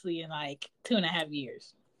seriously in like 2.5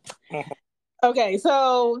 years. Okay,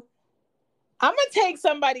 so I'm gonna take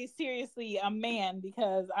somebody seriously, a man,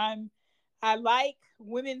 because I like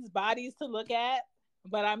women's bodies to look at,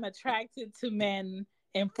 but I'm attracted to men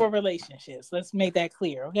and for relationships. Let's make that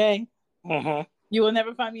clear, okay? You will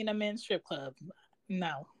never find me in a men's strip club.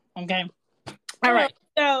 No, okay. All right.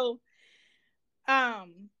 So,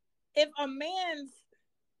 if a man's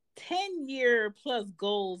 10-year plus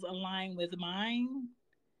goals align with mine,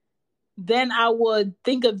 then I would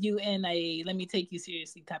think of you in a let me take you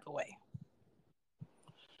seriously type of way.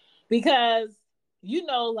 Because,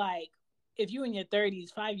 like, if you in your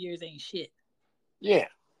 30s, 5 years ain't shit. Yeah.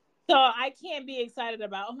 So I can't be excited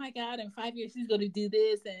about, oh my God, in 5 years he's going to do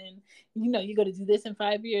this, and you're going to do this in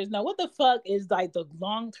 5 years. Now, what the fuck is like the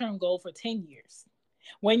long-term goal for 10 years?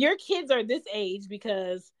 When your kids are this age,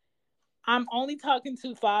 because I'm only talking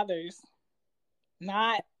to fathers,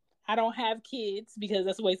 I don't have kids because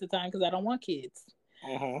that's a waste of time because I don't want kids.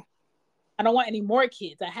 I don't want any more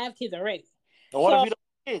kids. I have kids already. And what if you don't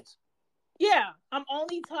have kids? Yeah, I'm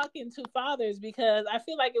only talking to fathers because I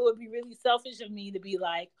feel like it would be really selfish of me to be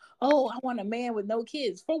like, oh, I want a man with no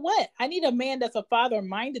kids. For what? I need a man that's a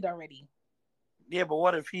father-minded already. Yeah, but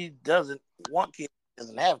what if he doesn't want kids,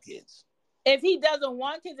 doesn't have kids? If he doesn't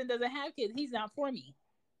want kids and doesn't have kids, he's not for me.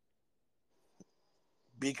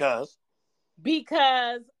 Because?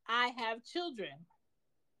 Because I have children.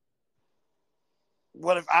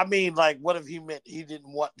 What if he meant he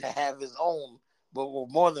didn't want to have his own, but were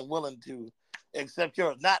more than willing to accept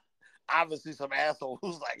yours? Not obviously some asshole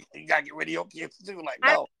who's like, you gotta get rid of your kids too. Like,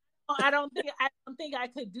 no. I don't think I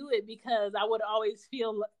could do it because I would always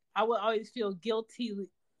feel guilty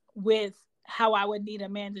with how I would need a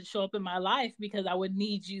man to show up in my life, because I would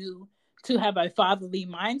need you to have a fatherly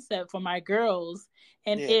mindset for my girls.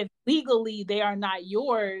 And if legally they are not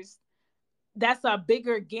yours, that's a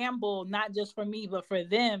bigger gamble, not just for me, but for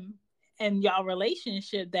them and y'all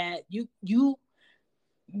relationship, that you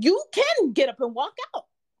can get up and walk out.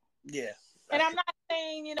 Yeah. And I'm not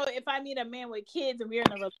saying, if I meet a man with kids and we're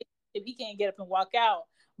in a relationship, he can't get up and walk out.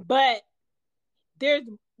 But there's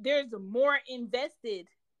more invested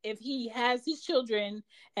if he has his children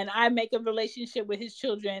and I make a relationship with his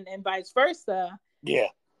children and vice versa. Yeah.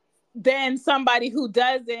 Than somebody who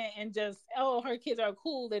doesn't and just, oh, her kids are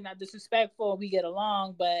cool, they're not disrespectful, we get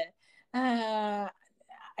along, but I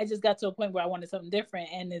just got to a point where I wanted something different.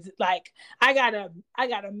 And it's like I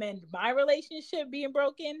gotta mend my relationship being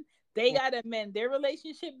broken. They gotta mend their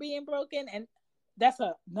relationship being broken. And that's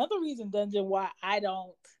another reason, Dungeon, why I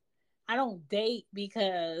don't date,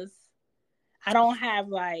 because I don't have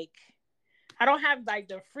like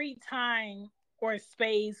the free time or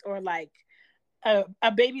space or like a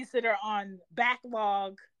babysitter on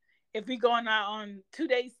backlog if we going out on 2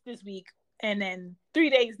 days this week and then 3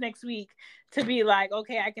 days next week to be like,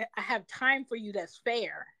 okay, I have time for you that's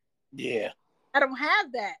fair. Yeah. I don't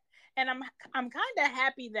have that. And I'm kind of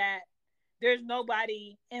happy that there's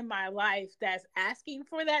nobody in my life that's asking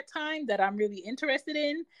for that time that I'm really interested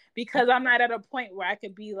in, because I'm not at a point where I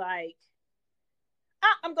could be like,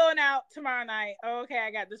 I'm going out tomorrow night. Oh, okay, I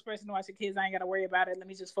got this person to watch the kids. I ain't got to worry about it. Let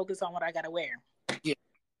me just focus on what I got to wear. Yeah.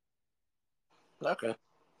 Okay.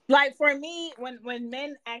 Like for me, when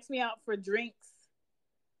men ask me out for drinks,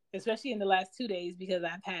 especially in the last 2 days, because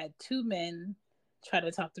I've had 2 men try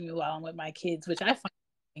to talk to me while I'm with my kids, which I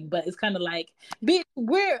find, but it's kind of like, bitch,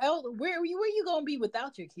 where you gonna be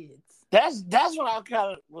without your kids? That's what I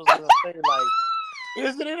kind of was gonna say. Like,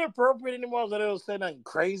 is it inappropriate anymore that it'll say nothing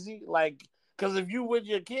crazy? Like, because if you with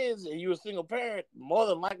your kids and you're a single parent, more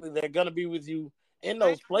than likely they're gonna be with you in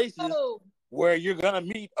those places where you're gonna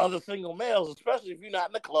meet other single males, especially if you're not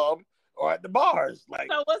in the club or at the bars.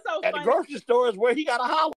 Like, so what's so at funny? The grocery store is where he got to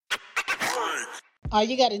holler. All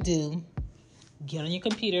you got to do, get on your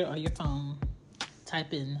computer or your phone,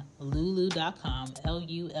 type in lulu.com,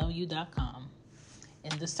 LULU.com.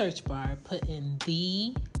 In the search bar, put in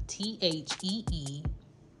the THEE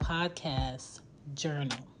podcast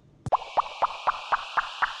journal.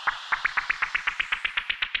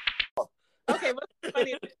 Okay, what's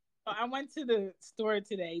funny? I went to the store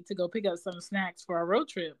today to go pick up some snacks for a road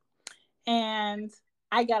trip, and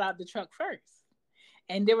I got out the truck first.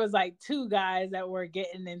 And there was like 2 guys that were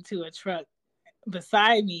getting into a truck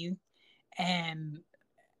beside me, and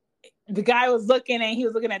the guy was looking, and he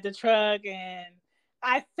was looking at the truck, and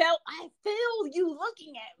I felt you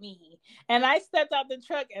looking at me. And I stepped out the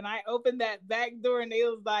truck and I opened that back door, and they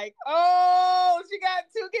was like, oh, she got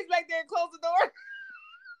 2 kids back there, close the door.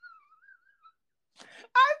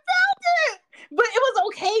 I felt it, but it was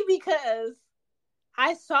okay because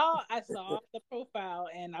I saw the profile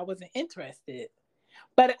and I wasn't interested.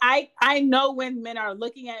 But I know when men are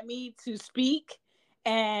looking at me to speak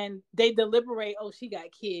and they deliberate, oh, she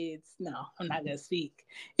got kids. No, I'm not going to speak.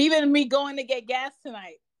 Even me going to get gas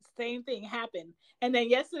tonight, same thing happened. And then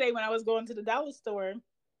yesterday when I was going to the dollar store,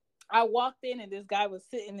 I walked in and this guy was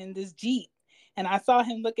sitting in this Jeep. And I saw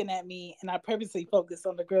him looking at me and I purposely focused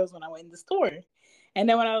on the girls when I went in the store. And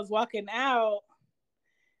then when I was walking out,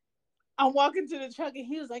 I'm walking to the truck and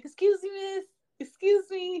he was like, excuse me, miss. Excuse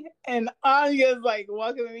me. And Anya's like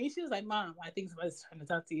walking with me. She was like, Mom, I think somebody's trying to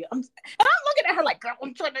talk to you. And I'm looking at her like, girl,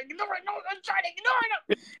 I'm trying to ignore it. No, I'm trying to ignore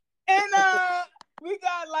it. And we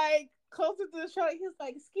got like closer to the truck. He was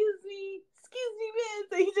like, excuse me,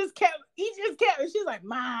 miss. And he just kept. And she was like,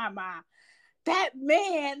 Mama, that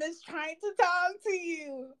man is trying to talk to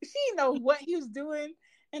you. She didn't know what he was doing.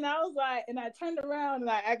 And I was like, and I turned around and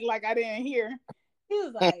I acted like I didn't hear. He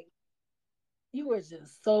was like, you were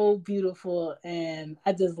just so beautiful, and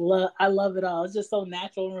I love it all. It's just so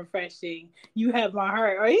natural and refreshing. You have my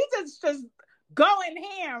heart. Or he just going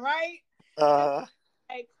ham, right?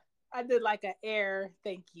 Like I did like an air,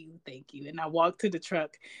 thank you, and I walked to the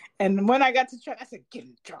truck. And when I got to the truck, I said, "Get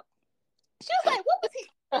in the truck." She was like, "What was he?"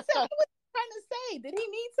 I said, "What was he trying to say? Did he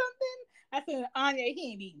need something?" I said, "Anya,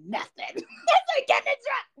 he ain't need nothing." I said, "Get in the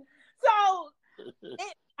truck."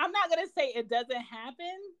 So I'm not gonna say it doesn't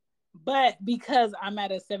happen. But because I'm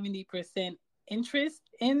at a 70% interest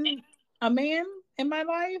in a man in my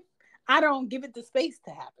life, I don't give it the space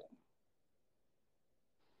to happen.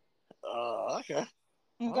 Okay.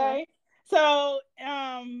 Okay. So,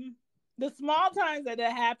 the small times that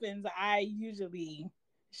happens, I usually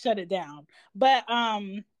shut it down. But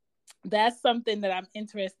that's something that I'm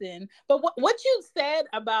interested in. But what you said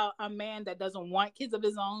about a man that doesn't want kids of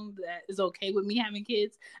his own, that is okay with me having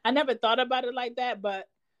kids, I never thought about it like that, but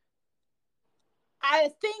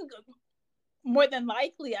I think more than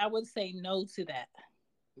likely I would say no to that.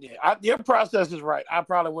 Yeah, your process is right. I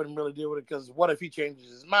probably wouldn't really deal with it because what if he changes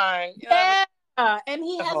his mind? You know and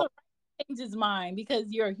he has a right to change his mind because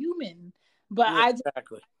you're a human. But I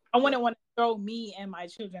wouldn't want to throw me and my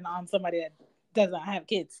children on somebody that doesn't have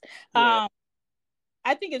kids. Yeah.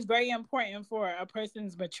 I think it's very important for a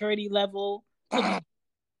person's maturity level to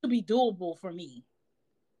be doable for me.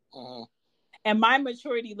 And my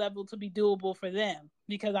maturity level to be doable for them,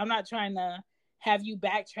 because I'm not trying to have you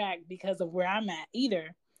backtrack because of where I'm at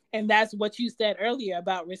either. And that's what you said earlier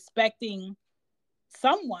about respecting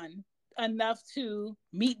someone enough to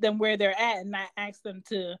meet them where they're at and not ask them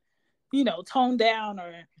to, tone down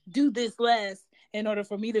or do this less in order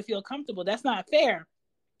for me to feel comfortable. That's not fair.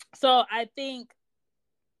 So I think,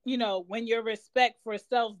 when your respect for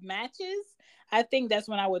self matches, I think that's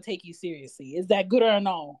when I would take you seriously. Is that good or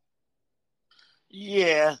no?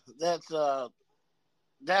 Yeah, that's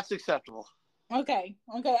acceptable. Okay.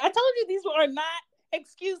 I told you these are not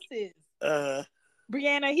excuses.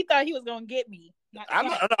 Brianna, he thought he was gonna get me. I'm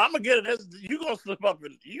gonna get it. You gonna slip up?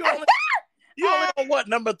 You only on what,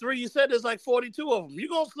 number 3? You said there's like 42 of them. You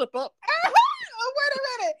gonna slip up? Wait a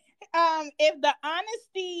minute. If the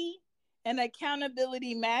honesty and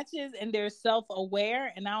accountability matches and they're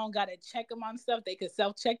self-aware and I don't gotta check them on stuff, they could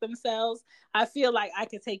self-check themselves. I feel like I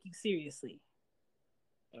could take you seriously.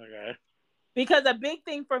 Okay. Because a big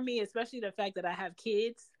thing for me, especially the fact that I have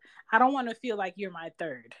kids, I don't want to feel like you're my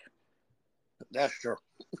third. That's true.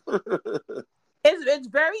 It's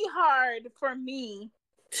very hard for me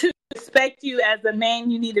to respect you as the man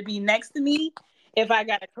you need to be next to me if I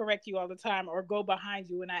got to correct you all the time or go behind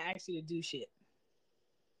you when I ask you to do shit.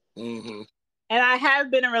 Mm-hmm. And I have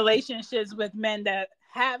been in relationships with men that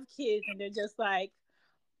have kids and they're just like,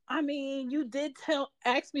 I mean, you did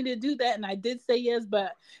ask me to do that and I did say yes,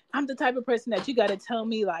 but I'm the type of person that you got to tell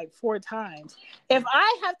me like 4 times. If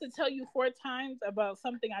I have to tell you 4 times about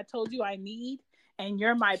something I told you I need and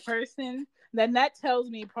you're my person, then that tells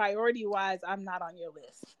me priority-wise I'm not on your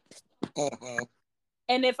list. Uh-huh.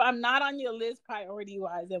 And if I'm not on your list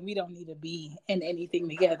priority-wise, then we don't need to be in anything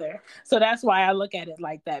together. So that's why I look at it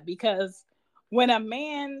like that. Because when a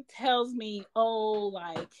man tells me,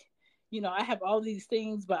 I have all these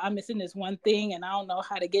things, but I'm missing this one thing and I don't know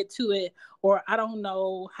how to get to it, or I don't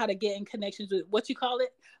know how to get in connections with what you call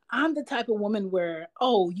it. I'm the type of woman where,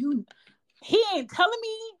 he ain't telling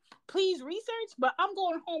me, please research, but I'm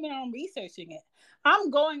going home and I'm researching it. I'm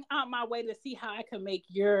going out my way to see how I can make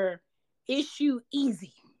your issue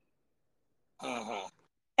easy. Uh-huh.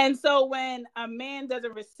 And so when a man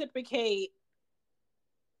doesn't reciprocate,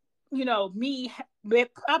 me,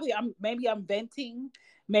 maybe I'm venting,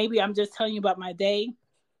 maybe I'm just telling you about my day.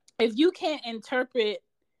 if you can't interpret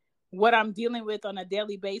what I'm dealing with on a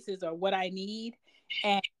daily basis or what I need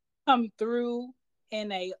and come through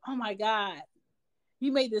in a, oh my God,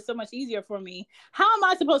 you made this so much easier for me. How am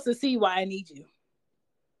I supposed to see why I need you?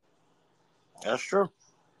 That's true.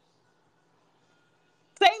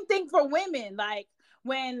 Same thing for women. Like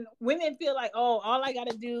when women feel like, oh, all I got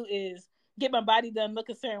to do is get my body done, look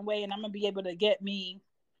a certain way, and I'm going to be able to get me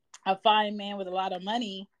a fine man with a lot of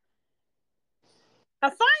money. A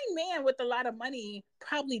fine man with a lot of money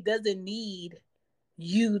probably doesn't need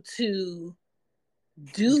you to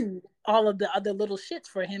do all of the other little shits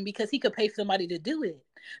for him because he could pay somebody to do it.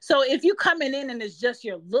 So if you coming in and it's just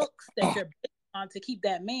your looks that you're based on to keep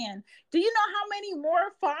that man, do you know how many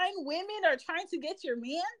more fine women are trying to get your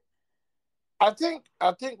man? I think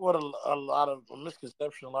what a lot of a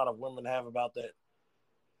misconception a lot of women have about that,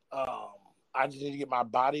 I just need to get my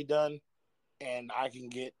body done and I can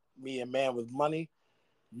get me a man with money.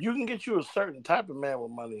 You can get you a certain type of man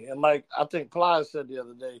with money. And like I think Plies said the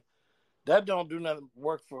other day, that don't do nothing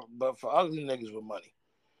work but for ugly niggas with money.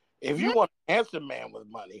 If you want a handsome man with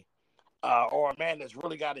money, or a man that's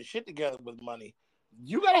really got his shit together with money,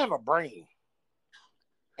 you gotta have a brain.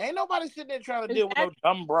 Ain't nobody sitting there trying to deal with no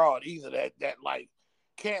dumb broad either that like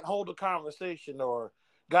can't hold a conversation or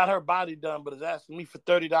got her body done but is asking me for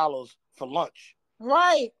 $30 for lunch.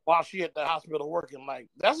 Right. While she at the hospital working. Like,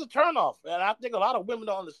 that's a turnoff. And I think a lot of women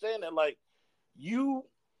don't understand that, like, you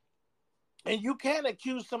can't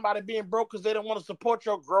accuse somebody of being broke because they don't want to support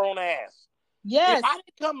your grown ass. Yes. If I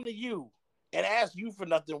didn't come to you and ask you for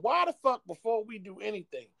nothing, why the fuck before we do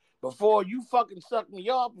anything, before you fucking suck me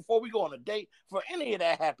off, before we go on a date, before any of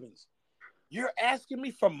that happens, you're asking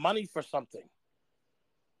me for money for something?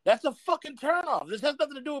 That's a fucking turnoff. This has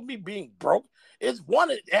nothing to do with me being broke. It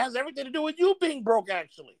has everything to do with you being broke,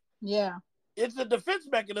 actually. Yeah. It's a defense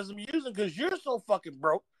mechanism you're using because you're so fucking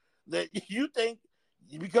broke that you think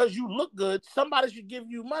because you look good, somebody should give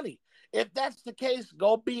you money. If that's the case,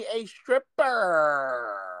 go be a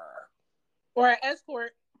stripper. Or an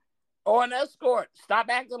escort. Or an escort. Stop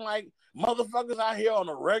acting like motherfuckers out here on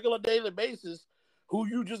a regular daily basis who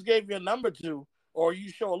you just gave your number to or you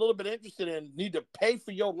show a little bit interested in need to pay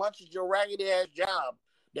for your lunch at your raggedy ass job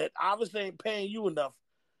that obviously ain't paying you enough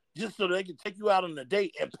just so they can take you out on a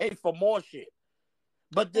date and pay for more shit.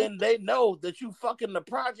 But then they know that you fucking the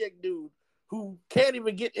project dude who can't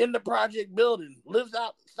even get in the project building, lives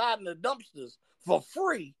outside in the dumpsters for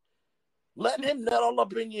free, letting him nut all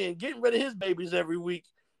up in you and getting rid of his babies every week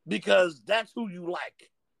because that's who you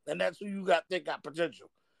like. And that's who you think got potential.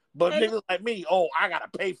 But niggas like me, oh, I gotta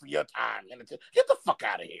pay for your time. Get the fuck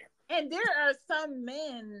out of here. And there are some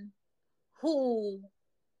men who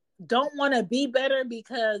don't want to be better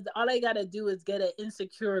because all they gotta do is get an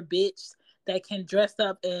insecure bitch that can dress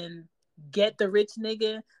up and get the rich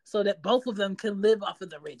nigga so that both of them can live off of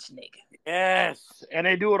the rich nigga. Yes, and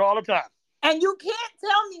they do it all the time. And you can't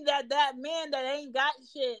tell me that man that ain't got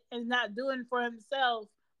shit and not doing for himself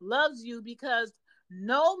loves you, because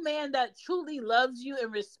no man that truly loves you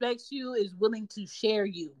and respects you is willing to share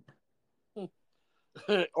you.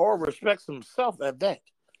 Or respects himself at that.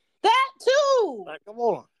 That too. Like, come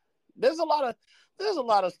on. There's a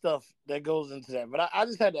lot of stuff that goes into that. But I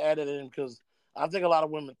just had to add it in because I think a lot of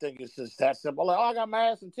women think it's just that simple. Like, oh, I got my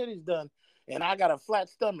ass and titties done and I got a flat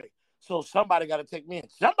stomach. So somebody got to take me in.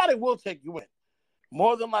 Somebody will take you in.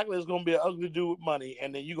 More than likely, it's going to be an ugly dude with money,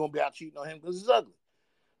 and then you're going to be out cheating on him because he's ugly.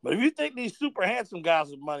 But if you think these super handsome guys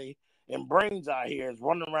with money and brains out here is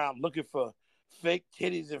running around looking for fake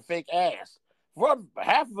titties and fake ass,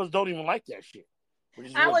 half of us don't even like that shit.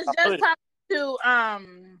 I was just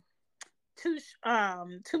talking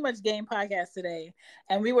to Too Much Game podcast today,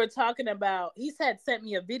 and we were talking about, he sent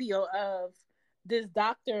me a video of this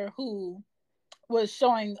doctor who was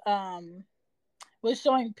showing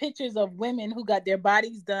pictures of women who got their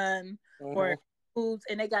bodies done or foods,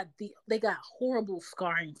 and they got horrible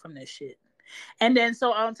scarring from this shit. And then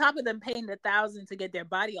so on top of them paying $1,000 to get their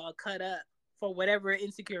body all cut up for whatever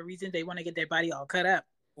insecure reason they want to get their body all cut up.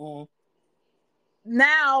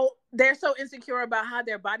 Now they're so insecure about how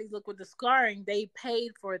their bodies look with the scarring, they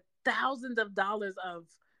paid for thousands of dollars of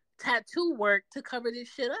tattoo work to cover this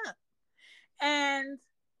shit up. And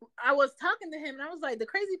I was talking to him and I was like, the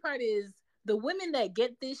crazy part is the women that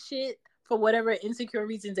get this shit for whatever insecure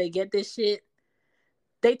reasons they get this shit,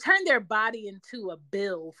 they turn their body into a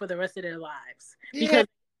bill for the rest of their lives because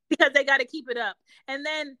they got to keep it up. And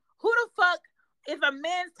then who the fuck, if a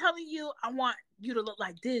man's telling you, I want you to look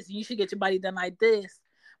like this and you should get your body done like this,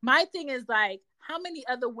 my thing is like, how many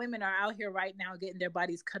other women are out here right now getting their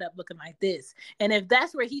bodies cut up looking like this? And if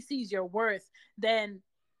that's where he sees your worth, then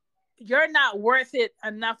you're not worth it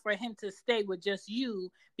enough for him to stay with just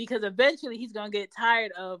you, because eventually he's going to get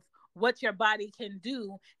tired of what your body can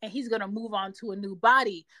do and he's going to move on to a new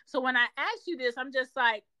body. So when I ask you this, I'm just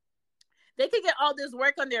like, they could get all this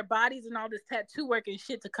work on their bodies and all this tattoo work and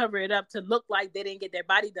shit to cover it up to look like they didn't get their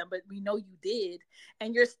body done, but we know you did,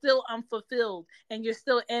 and you're still unfulfilled and you're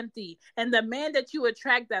still empty. And the man that you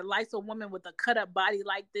attract that likes a woman with a cut up body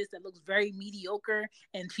like this that looks very mediocre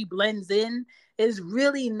and she blends in is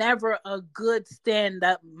really never a good stand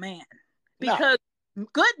up man, because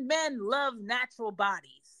good men love natural bodies.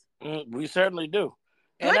 We certainly do.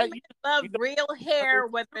 Good men love real hair,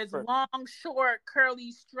 whether it's long, short,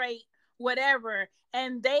 curly, straight, whatever,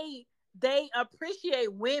 and they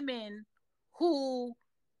appreciate women who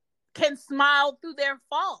can smile through their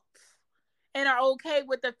faults and are okay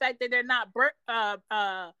with the fact that they're not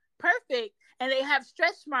perfect, and they have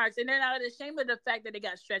stretch marks and they're not ashamed of the fact that they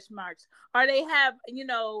got stretch marks, or they have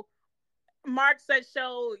marks that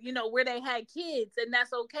show where they had kids, and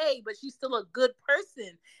that's okay, but she's still a good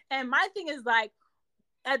person. And my thing is, like,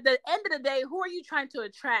 at the end of the day, who are you trying to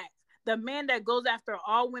attract? The man that goes after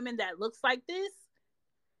all women that looks like this?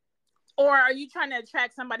 Or are you trying to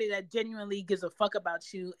attract somebody that genuinely gives a fuck about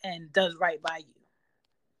you and does right by you?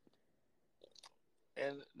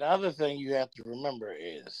 And the other thing you have to remember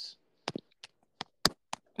is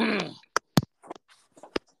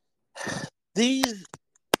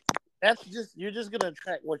you're just going to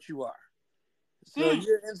attract what you are. So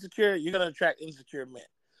you're insecure, you're going to attract insecure men.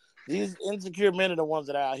 These insecure men are the ones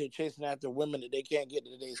that are out here chasing after women that they can't get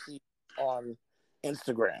that they see on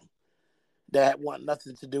Instagram that want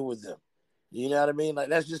nothing to do with them. You know what I mean? Like,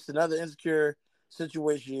 that's just another insecure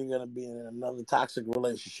situation. You're going to be in another toxic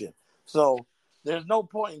relationship. So there's no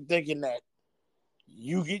point in thinking that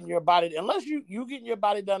you getting your body, unless you getting your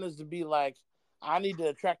body done is to be like, I need to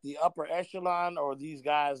attract the upper echelon, or these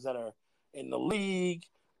guys that are in the league,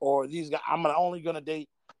 or these guys, I'm only going to date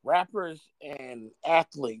rappers and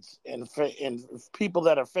athletes and people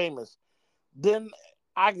that are famous. Then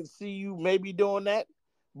I can see you maybe doing that.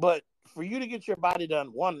 But for you to get your body done,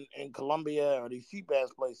 one, in Colombia or these cheap ass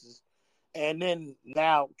places, and then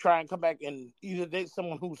now try and come back and either date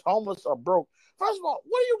someone who's homeless or broke. First of all,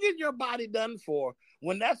 what are you getting your body done for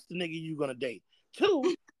when that's the nigga you're going to date?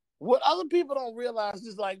 Two, what other people don't realize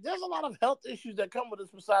is, like, there's a lot of health issues that come with this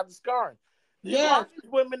besides the scarring. Yeah,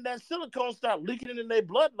 women, that silicone start leaking in their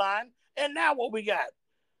bloodline, and now what we got?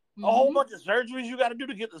 A whole bunch of surgeries you got to do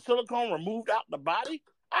to get the silicone removed out the body?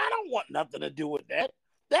 I don't want nothing to do with that.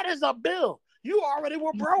 That is a bill. You already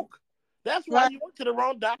were broke. That's why you went to the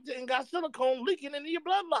wrong doctor and got silicone leaking into your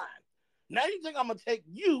bloodline. Now you think I'm going to take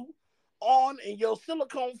you on in your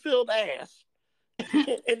silicone-filled ass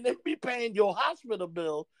and then be paying your hospital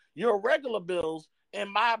bill, your regular bills,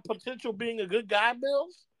 and my potential being a good guy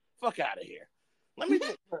bills? Fuck out of here. Let me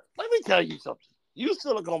tell you something. You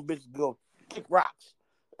silicone bitches go kick rocks.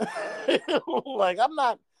 Like, I'm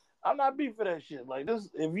not beefing that shit. Like, this,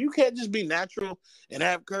 if you can't just be natural and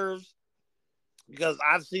have curves, because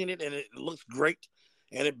I've seen it and it looks great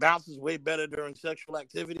and it bounces way better during sexual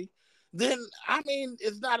activity, then, I mean,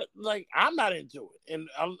 it's not like, I'm not into it. And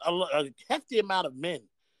a hefty amount of men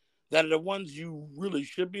that are the ones you really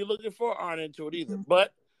should be looking for aren't into it either.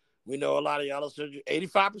 But we know a lot of y'all are searching,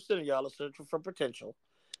 85% of y'all are searching for potential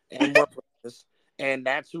and worthlessness, and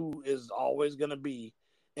that's who is always going to be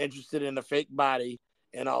interested in the fake body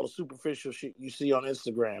and all the superficial shit you see on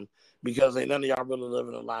Instagram, because ain't none of y'all really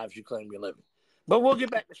living the lives you claim you're living. But we'll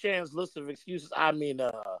get back to Shan's list of excuses.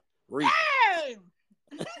 Reason. Hey!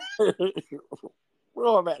 We're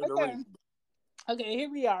going back to the reason. Okay,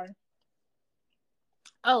 here we are.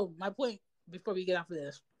 Oh, my point before we get off of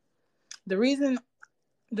this. The reason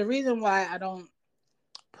why I don't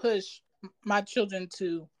push my children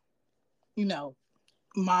to,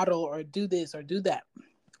 model or do this or do that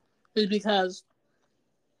is because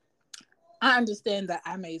I understand that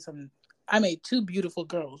I made two beautiful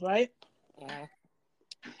girls, right? Mm-hmm.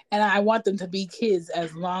 And I want them to be kids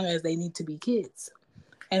as long as they need to be kids.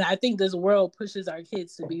 And I think this world pushes our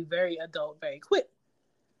kids to be very adult very quick.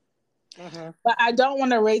 Mm-hmm. But I don't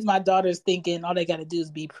want to raise my daughters thinking all they got to do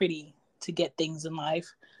is be pretty to get things in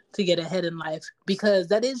life, to get ahead in life, because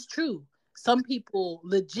that is true. Some people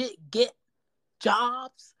legit get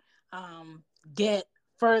jobs, get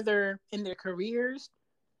further in their careers,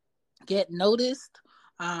 get noticed,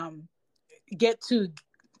 get to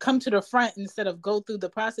come to the front instead of go through the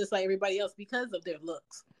process like everybody else because of their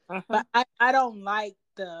looks. Uh-huh. But I don't like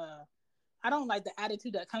the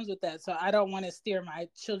attitude that comes with that. So I don't want to steer my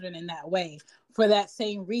children in that way for that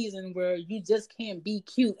same reason, where you just can't be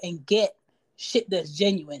cute and get shit that's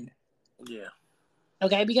genuine. Yeah.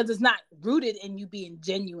 Okay, because it's not rooted in you being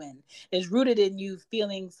genuine. It's rooted in you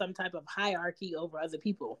feeling some type of hierarchy over other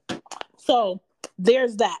people. So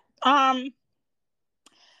there's that.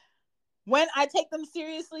 When I take them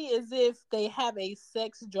seriously is if they have a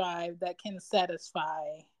sex drive that can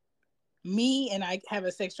satisfy me, and I have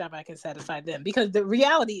a sex drive I can satisfy them. Because the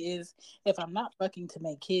reality is, if I'm not fucking to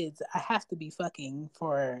make kids, I have to be fucking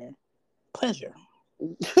for pleasure.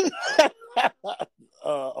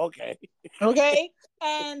 Okay. Okay.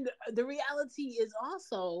 And the reality is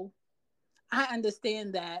also, I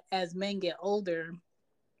understand that as men get older,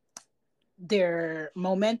 their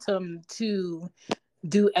momentum to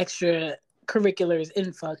do extra curriculars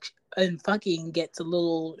in fucking gets a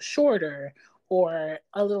little shorter or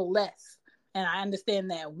a little less. And I understand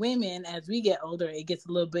that women, as we get older, it gets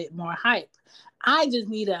a little bit more hype. I just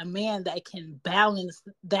need a man that can balance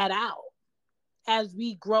that out as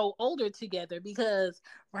we grow older together, because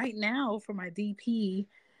right now for my DP,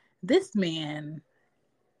 this man,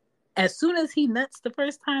 as soon as he nuts the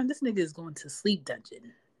first time, this nigga is going to sleep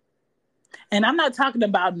dungeon. And I'm not talking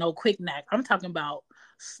about no quick nap. I'm talking about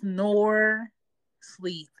snore,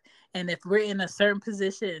 sleep. And if we're in a certain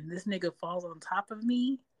position, this nigga falls on top of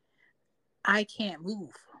me, I can't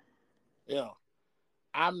move. Yeah.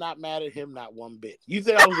 I'm not mad at him, not one bit. You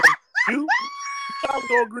think I was going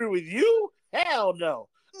to agree with you? Hell no.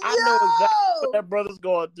 I know exactly what that brother's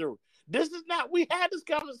going through. This is not, we had this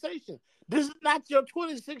conversation. This is not your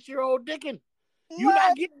 26-year-old dicking. You're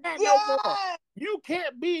not getting that no more. You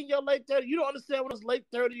can't be in your late 30s. You don't understand what this late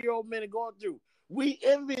 30-year-old men are going through. We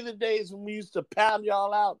envy the days when we used to pound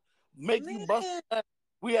y'all out, make you bust.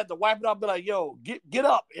 We had to wipe it off, be like, yo, get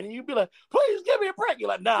up. And you'd be like, please give me a break. You're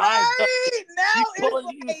like, nah, I ain't now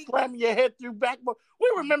you slamming your head through backboard.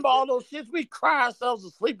 We remember all those shits. We cry ourselves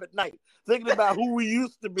to sleep at night thinking about who we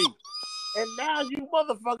used to be. And now you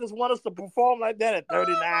motherfuckers want us to perform like that at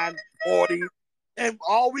 39, 40. And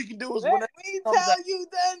all we can do is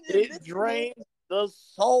it drains the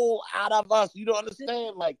soul out of us. You don't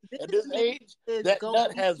understand. Like, at this age, that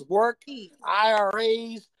nut has work,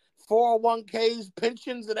 IRAs, 401ks,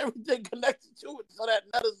 pensions, and everything connected to it. So that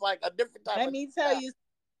nut is like a different type. Let me tell you,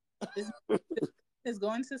 it's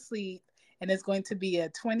going to sleep, and it's going to be a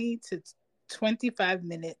 20 to 25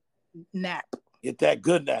 minute nap. Get that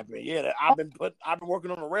good nap in. Yeah, I've been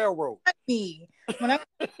working on the railroad. When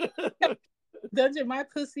Dungeon, my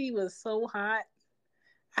pussy was so hot,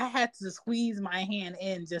 I had to squeeze my hand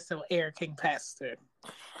in just so air can pass through.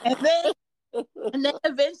 And then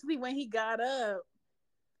eventually when he got up,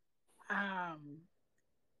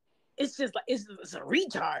 it's just like it's a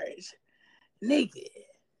recharge. Nigga,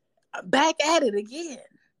 back at it again.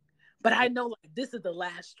 But I know like this is the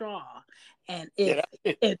last straw. And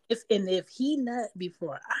if he nut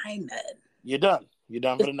before I nut, you're done. You're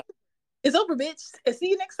done for the night. It's over, bitch. And see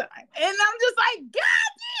you next time. And I'm just like,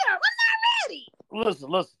 God damn, I'm not ready.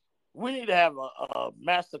 Listen. We need to have a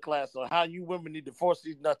master class on how you women need to force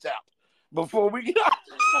these nuts out before we get out.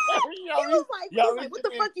 He was like, what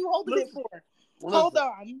the fuck you holding it for? Hold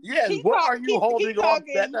on. Yes, what are you holding on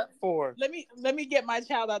that nut for? Let me get my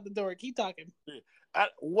child out the door. Keep talking.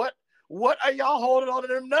 What are y'all holding on to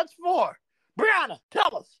them nuts for? Brianna,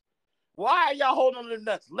 tell us. Why are y'all holding on to them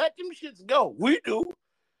nuts? Let them shits go. We do.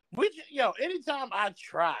 Anytime I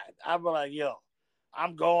tried, I'd be like,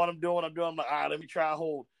 I'm doing. I'm like, all right, let me try and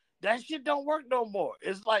hold. That shit don't work no more.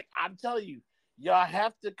 It's like, I'm telling you, y'all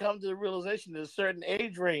have to come to the realization at a certain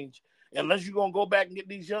age range, unless you're going to go back and get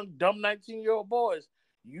these young, dumb 19-year-old boys,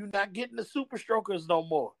 you're not getting the super strokers no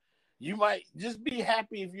more. You might just be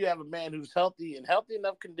happy if you have a man who's healthy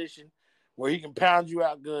enough condition where he can pound you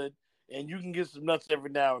out good and you can get some nuts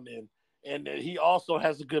every now and then. And he also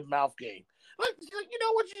has a good mouth game. Like, you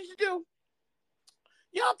know what you should do?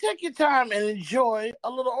 Y'all take your time and enjoy a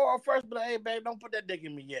little oral first, but hey, babe, don't put that dick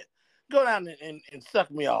in me yet. Go down and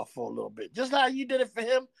suck me off for a little bit. Just how you did it for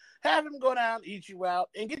him, have him go down, eat you out,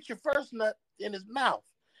 and get your first nut in his mouth.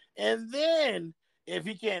 And then, if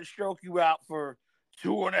he can't stroke you out for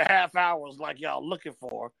 2.5 hours like y'all looking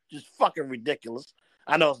for, just fucking ridiculous.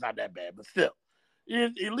 I know it's not that bad, but still.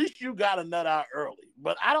 At least you got a nut out early.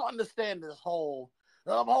 But I don't understand this whole,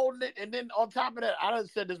 I'm holding it, and then on top of that, I done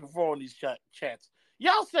said this before in these chats.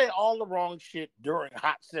 Y'all say all the wrong shit during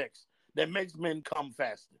hot sex that makes men come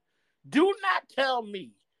faster. Do not tell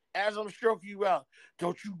me as I'm stroking you out,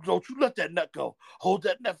 don't you let that nut go. Hold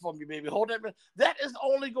that nut for me, baby. Hold that. That is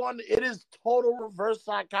it is total reverse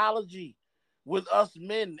psychology with us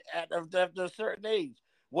men after a certain age.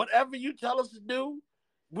 Whatever you tell us to do,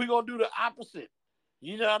 we're going to do the opposite.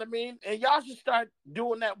 You know what I mean? And y'all should start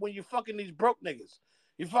doing that when you're fucking these broke niggas.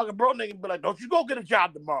 You fucking broke nigga be like, don't you go get a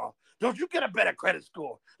job tomorrow? Don't you get a better credit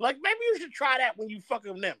score? Like, maybe you should try that when you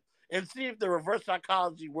fucking them and see if the reverse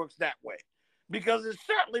psychology works that way. Because it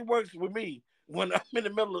certainly works with me when I'm in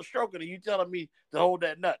the middle of stroking and you telling me to hold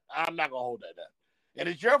that nut. I'm not going to hold that nut. And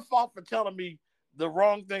it's your fault for telling me the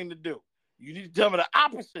wrong thing to do. You need to tell me the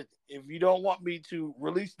opposite if you don't want me to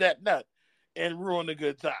release that nut and ruin the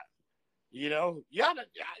good time. You know, y'all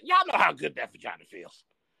know how good that vagina feels.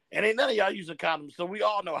 And ain't none of y'all using condoms, so we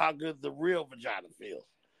all know how good the real vagina feels.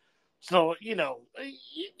 So, you know,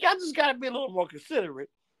 y'all just got to be a little more considerate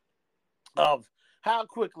of how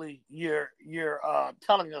quickly you're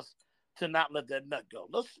telling us to not let that nut go.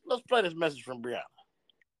 Let's play this message from Brianna.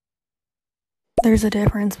 There's a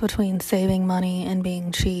difference between saving money and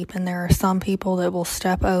being cheap, and there are some people that will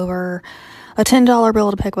step over a $10 bill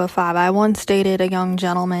to pick up a $5. I once dated a young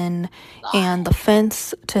gentleman, and the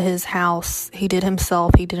fence to his house, he did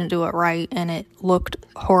himself. He didn't do it right, and it looked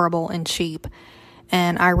horrible and cheap.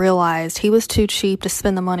 And I realized he was too cheap to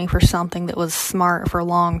spend the money for something that was smart for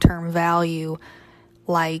long-term value.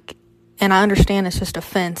 Like, and I understand it's just a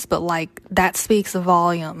fence, but like that speaks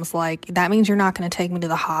volumes. Like that means you're not going to take me to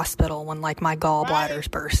the hospital when like my gallbladder's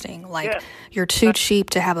bursting. Like you're too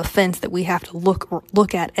cheap to have a fence that we have to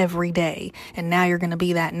look at every day. And now you're going to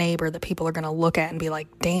be that neighbor that people are going to look at and be like,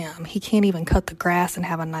 damn, he can't even cut the grass and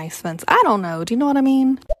have a nice fence. I don't know. Do you know what I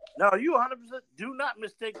mean? No, you 100% do not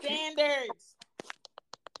mistake standards.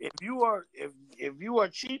 If you are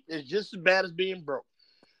cheap, it's just as bad as being broke,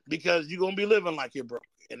 because you're gonna be living like you're broke,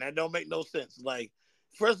 and that don't make no sense. Like,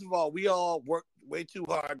 first of all, we all work way too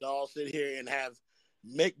hard to all sit here and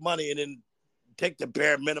make money and then take the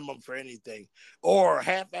bare minimum for anything, or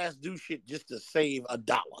half-ass do shit just to save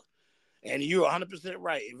 $1. And you're 100%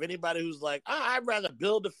 right. If anybody who's like, I'd rather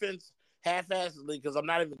build a fence half-assedly because I'm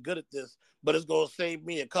not even good at this, but it's gonna save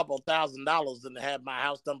me a couple $1,000s than to have my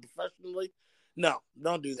house done professionally. No,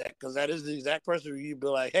 don't do that, because that is the exact person where you'd be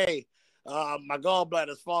like, hey, my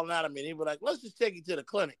gallbladder's falling out of me. And he'd be like, let's just take you to the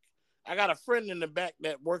clinic. I got a friend in the back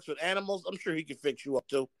that works with animals. I'm sure he can fix you up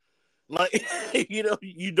too. Like, you know,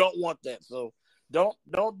 you don't want that. So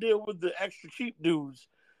don't deal with the extra cheap dudes.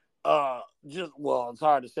 It's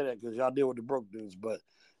hard to say that because y'all deal with the broke dudes, but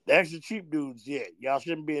the extra cheap dudes, yeah, y'all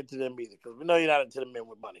shouldn't be into them either, because we know you're not into the men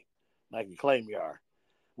with money like you claim you are.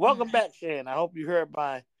 Welcome back, Shan. I hope you heard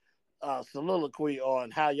my soliloquy on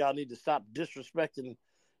how y'all need to stop disrespecting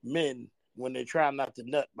men when they're trying not to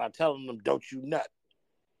nut by telling them, don't you nut.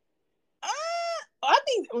 I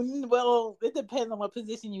think, well, it depends on what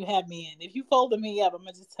position you have me in. If you folded me up, I'm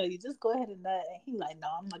going to just tell you, just go ahead and nut. And he like, no,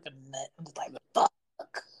 I'm not going to nut. I'm just like, fuck.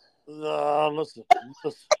 Listen.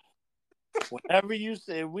 Whenever you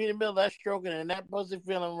say, we in the middle of that stroking and that pussy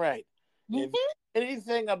feeling right, if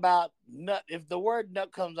anything about nut, if the word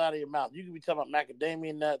nut comes out of your mouth, you can be talking about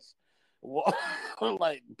macadamia nuts,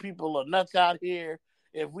 like people are nuts out here.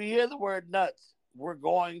 If we hear the word nuts, we're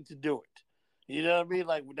going to do it. You know what I mean?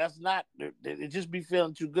 Like, that's not, it just be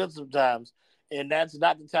feeling too good sometimes. And that's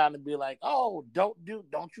not the time to be like, oh, don't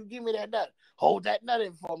you give me that nut. Hold that nut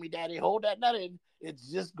in for me, daddy. Hold that nut in.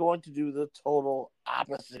 It's just going to do the total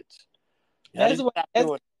opposite. That's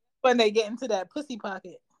when they get into that pussy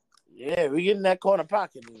pocket. Yeah, we get in that corner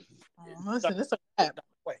pocket. Listen, it's a wrap.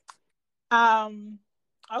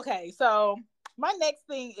 Okay, so my next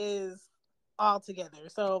thing is all together.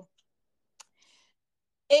 So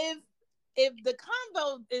if the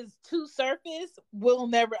convo is too surface,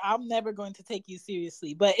 I'm never going to take you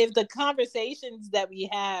seriously. But if the conversations that we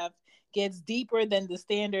have gets deeper than the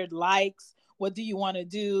standard likes, what do you want to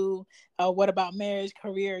do? What about marriage,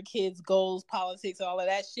 career, kids, goals, politics, all of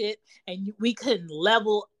that shit, and we can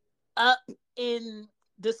level up in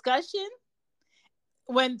discussion,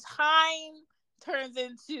 when time turns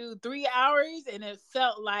into 3 hours and it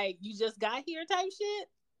felt like you just got here type shit,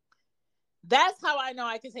 that's how I know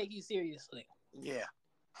I can take you seriously. Yeah.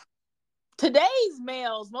 Today's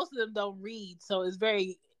males, most of them don't read, so it's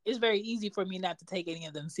very easy for me not to take any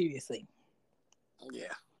of them seriously.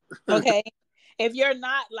 Yeah. Okay. If you're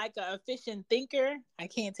not like an efficient thinker, I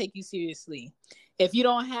can't take you seriously. If you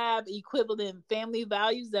don't have equivalent family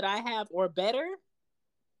values that I have or better,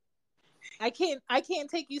 I can't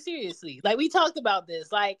take you seriously. Like, we talked about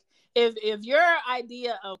this. Like, if your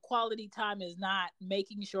idea of quality time is not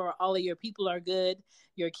making sure all of your people are good,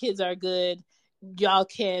 your kids are good, y'all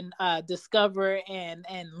can discover and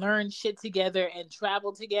learn shit together and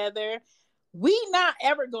travel together, we not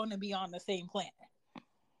ever going to be on the same planet.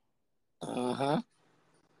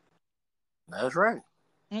 That's right.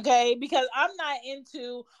 Okay, because I'm not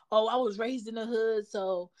into, oh, I was raised in the hood,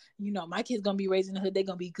 so my kids gonna be raised in the hood, they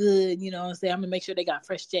gonna be good, I'm gonna make sure they got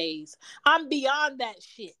fresh J's. I'm beyond that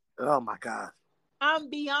shit. Oh my God. I'm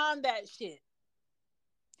beyond that shit.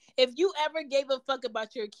 If you ever gave a fuck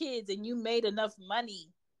about your kids and you made enough money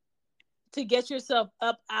to get yourself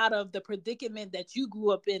up out of the predicament that you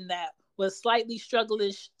grew up in that was slightly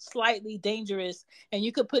struggleish, slightly dangerous, and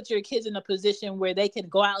you could put your kids in a position where they can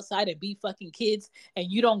go outside and be fucking kids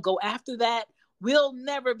and you don't go after that, we'll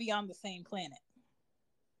never be on the same planet.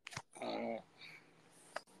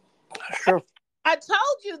 Sure. I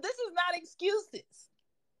told you, this is not excuses.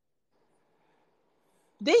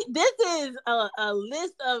 This is a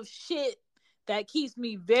list of shit that keeps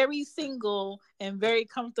me very single and very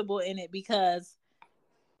comfortable in it, because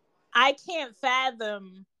I can't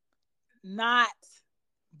fathom not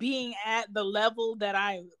being at the level that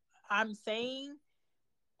I'm saying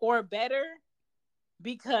or better,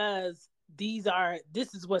 because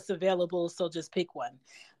this is what's available, so just pick one.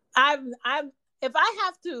 If I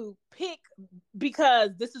have to pick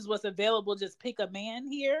because this is what's available, just pick a man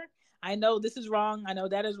here. I know this is wrong, I know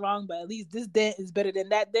that is wrong, but at least this dent is better than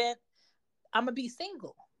that dent. I'm gonna be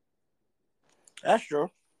single. That's true.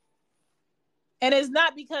 And it's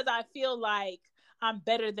not because I feel like I'm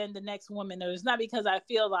better than the next woman, or it's not because I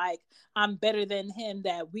feel like I'm better than him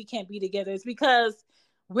that we can't be together. It's because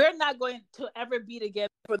we're not going to ever be together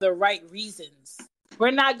for the right reasons.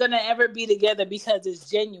 We're not going to ever be together because it's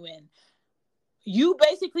genuine. You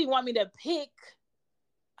basically want me to pick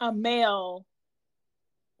a male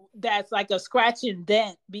that's like a scratch and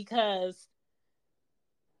dent because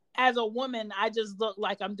as a woman, I just look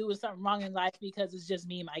like I'm doing something wrong in life because it's just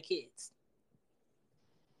me and my kids.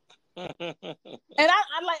 And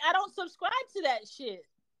I don't subscribe to that shit.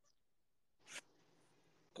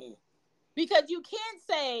 Because you can't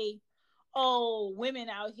say, oh, women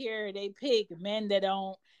out here, they pick men that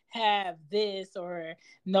don't have this or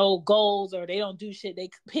no goals, or they don't do shit. They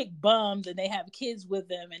pick bums and they have kids with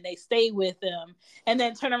them and they stay with them, and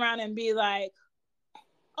then turn around and be like,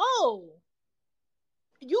 oh,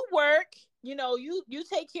 you work, you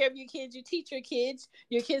take care of your kids, you teach your kids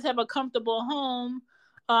have a comfortable home,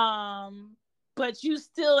 but you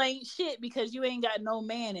still ain't shit because you ain't got no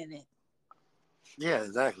man in it. Yeah,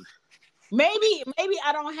 exactly. Maybe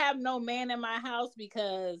I don't have no man in my house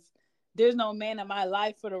because there's no man in my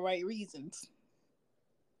life for the right reasons.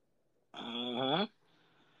 That's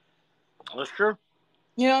true.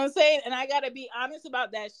 You know what I'm saying? And I gotta be honest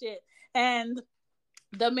about that shit. And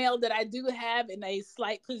the male that I do have in a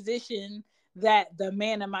slight position that the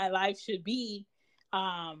man in my life should be,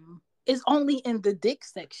 is only in the dick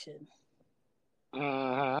section.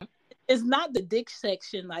 It's not the dick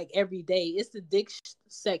section like every day. It's the dick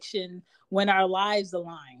section when our lives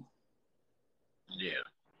align. Yeah.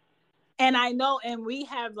 And I know, and we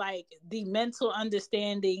have like the mental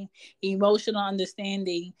understanding, emotional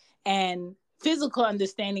understanding, and physical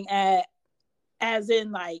understanding as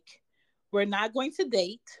in like, we're not going to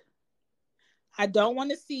date. I don't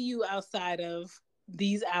want to see you outside of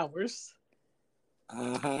these hours.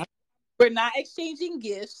 We're not exchanging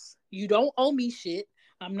gifts. You don't owe me shit.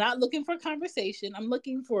 I'm not looking for conversation. I'm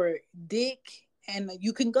looking for dick, and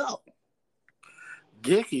you can go.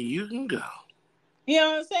 Dick, and you can go. You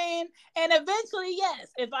know what I'm saying? And eventually,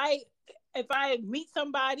 yes, if I meet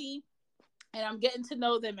somebody and I'm getting to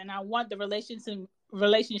know them and I want the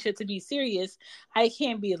relationship to be serious, I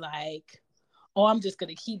can't be like, oh, I'm just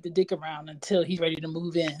gonna keep the dick around until he's ready to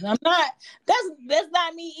move in. I'm not. That's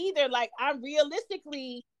not me either. Like, I've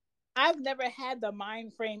never had the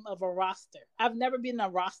mind frame of a roster. I've never been a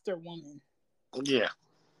roster woman. Yeah.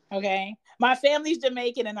 Okay. My family's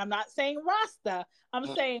Jamaican, and I'm not saying Rasta. I'm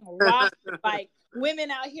saying roster, like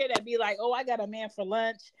women out here that be like, oh, I got a man for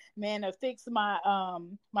lunch, man to fix my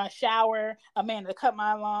my shower, a man to cut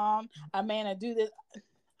my lawn, a man to do this.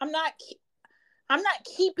 I'm not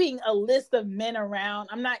keeping a list of men around.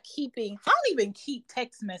 I don't even keep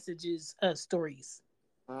text messages stories.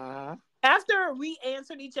 After we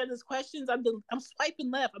answered each other's questions, I'm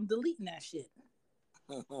swiping left. I'm deleting that shit.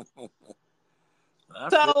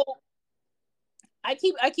 So I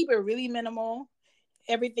keep it really minimal.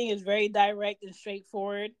 Everything is very direct and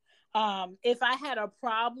straightforward. If I had a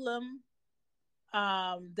problem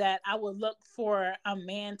that I would look for a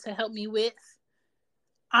man to help me with,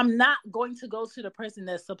 I'm not going to go to the person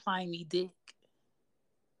that's supplying me dick.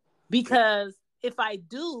 Because if I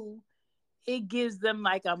do, it gives them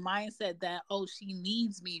like a mindset that, oh, she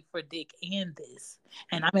needs me for dick and this,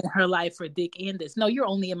 and I'm in her life for dick and this. No, you're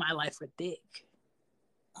only in my life for dick.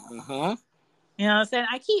 You know what I'm saying?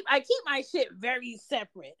 I keep my shit very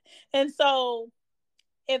separate. And so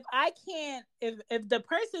if I can't, if the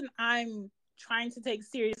person I'm trying to take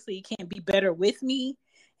seriously can't be better with me,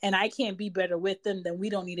 and I can't be better with them, then we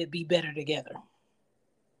don't need to be better together.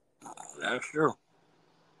 That's true.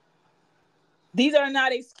 These are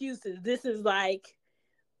not excuses. This is like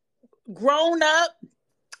grown up.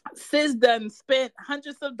 Sis done spent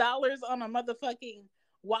hundreds of dollars on a motherfucking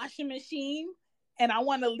washing machine, and I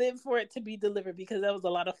want to live for it to be delivered because that was a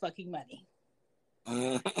lot of fucking money.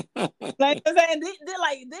 Like I'm saying,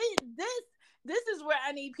 this is where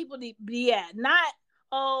I need people to be at. Not,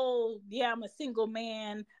 oh yeah, I'm a single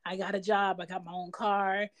man, I got a job, I got my own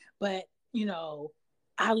car, but you know,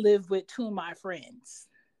 I live with two of my friends.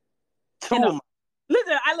 Listen,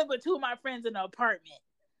 I live with two of my friends in an apartment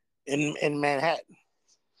in Manhattan.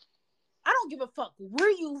 I don't give a fuck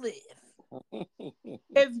where you live.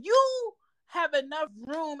 If you have enough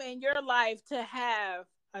room in your life to have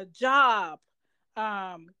a job,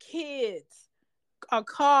 kids, a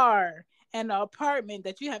car, and an apartment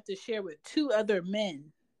that you have to share with two other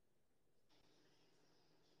men,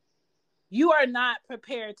 you are not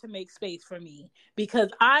prepared to make space for me, because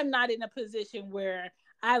I'm not in a position where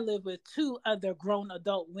I live with two other grown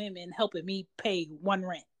adult women helping me pay one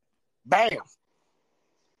rent. Bam.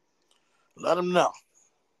 Let them know.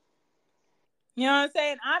 You know what I'm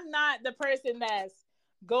saying? I'm not the person that's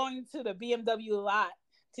going to the BMW lot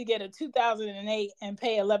to get a 2008 and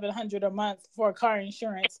pay $1,100 a month for car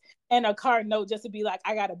insurance and a car note just to be like,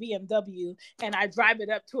 I got a BMW, and I drive it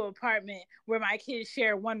up to an apartment where my kids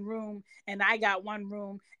share one room and I got one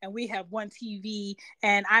room and we have one TV,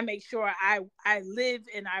 and I make sure I live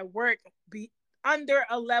and I work under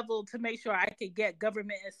a level to make sure I could get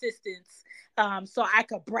government assistance, so I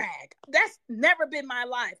could brag. That's never been my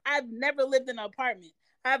life. I've never lived in an apartment.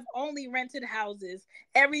 I've only rented houses.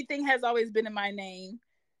 Everything has always been in my name.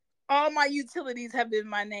 All my utilities have been in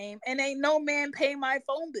my name, and ain't no man pay my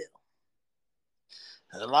phone bill.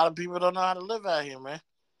 A lot of people don't know how to live out here, man.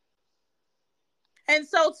 And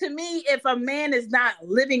so to me, if a man is not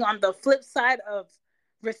living on the flip side of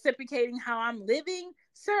reciprocating how I'm living,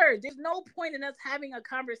 sir, there's no point in us having a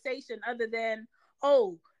conversation other than,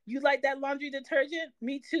 oh, you like that laundry detergent?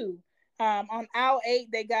 Me too. On aisle 8,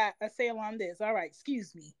 they got a sale on this. All right,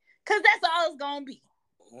 excuse me. Because that's all it's going to be.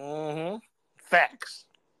 Mm-hmm. Facts.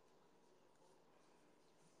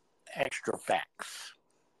 Extra facts.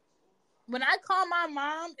 When I call my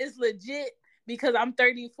mom, it's legit because I'm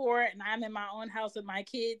 34 and I'm in my own house with my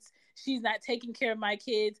kids. She's not taking care of my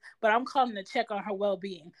kids, but I'm calling to check on her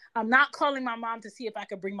well-being. I'm not calling my mom to see if I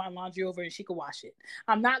could bring my laundry over and she could wash it.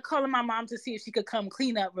 I'm not calling my mom to see if she could come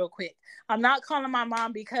clean up real quick. I'm not calling my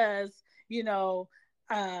mom because, you know,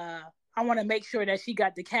 I want to make sure that she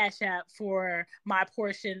got the cash app for my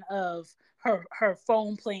portion of her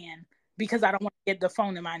phone plan because I don't want to get the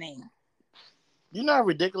phone in my name. You know how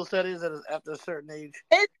ridiculous that is after a certain age?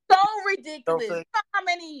 It's so ridiculous. You know how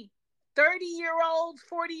many 30-year-olds,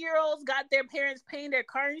 40-year-olds got their parents paying their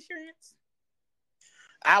car insurance?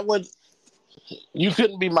 You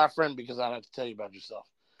couldn't be my friend because I'd have to tell you about yourself.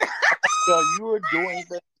 So you were doing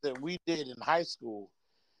things that we did in high school,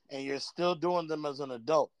 and you're still doing them as an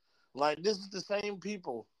adult. Like, this is the same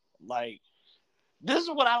people. Like, this is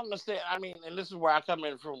what I don't understand. I mean, and this is where I come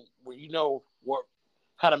in from, where you know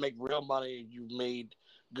how to make real money. You've made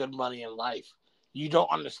good money in life. You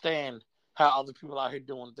don't understand how other people out here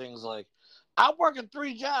doing things like, I'm working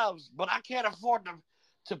 3 jobs, but I can't afford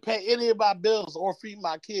to pay any of my bills or feed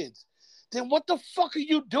my kids. Then what the fuck are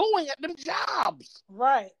you doing at them jobs?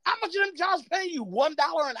 Right. How much of them jobs pay you? $1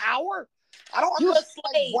 an hour? I don't understand.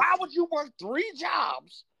 Like, why would you work 3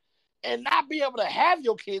 jobs and not be able to have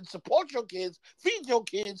your kids, support your kids, feed your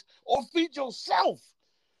kids, or feed yourself?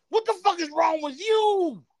 What the fuck is wrong with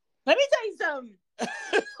you? Let me tell you something.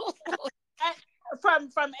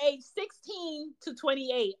 From age 16 to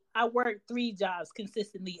 28, I worked 3 jobs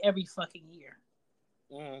consistently every fucking year.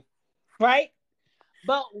 Mm. Right?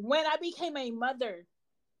 But when I became a mother,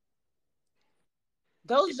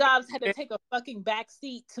 those jobs had to take a fucking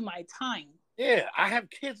backseat to my time. Yeah, I have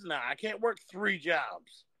kids now. I can't work 3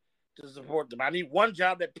 jobs to support them. I need one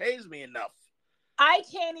job that pays me enough. I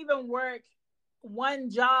can't even work one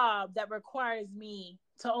job that requires me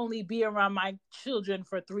to only be around my children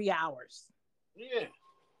for 3 hours. Yeah.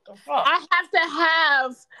 The fuck? I have to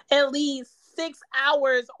have at least 6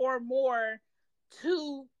 hours or more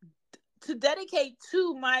to dedicate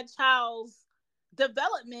to my child's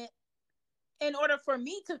development in order for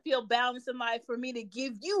me to feel balanced in life, for me to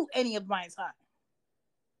give you any of my time.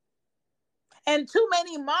 And too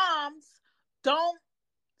many moms don't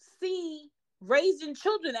see raising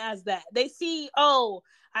children as that. They see, oh,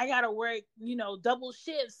 I gotta work, double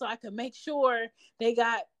shifts so I can make sure they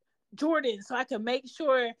got Jordan, so I can make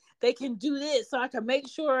sure they can do this, so I can make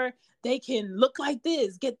sure they can look like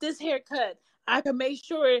this, get this haircut. I can make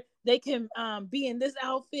sure they can be in this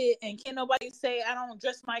outfit, and can't nobody say I don't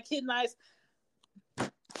dress my kid nice.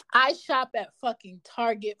 I shop at fucking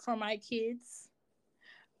Target for my kids.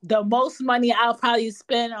 The most money I'll probably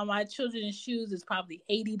spend on my children's shoes is probably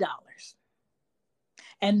 $80.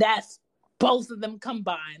 And that's both of them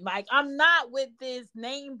combined. Like, I'm not with this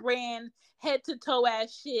name brand head to toe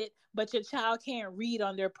ass shit, but your child can't read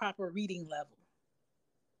on their proper reading level.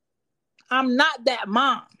 I'm not that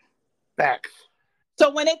mom. Facts.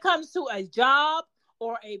 So when it comes to a job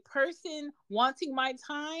or a person wanting my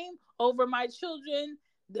time over my children,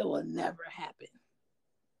 that will never happen.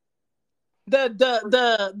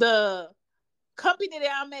 The company that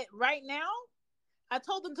I'm at right now, I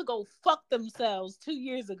told them to go fuck themselves 2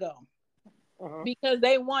 years ago because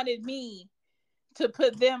they wanted me to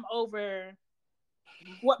put them over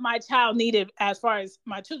what my child needed as far as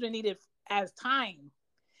my children needed as time.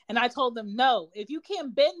 And I told them, no, if you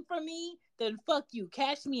can't bend for me, then fuck you.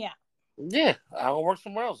 Cash me out. Yeah, I'll work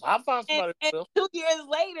somewhere else. I'll find somebody else. 2 years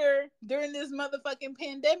later, during this motherfucking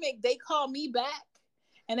pandemic, they called me back.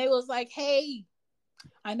 And they was like, hey,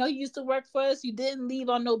 I know you used to work for us. You didn't leave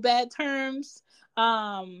on no bad terms.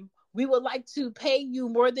 We would like to pay you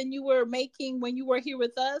more than you were making when you were here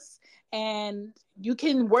with us. And you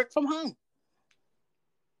can work from home.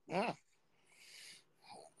 Yeah.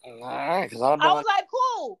 All right, I was like,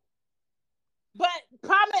 cool. But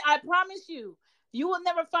I promise you, you will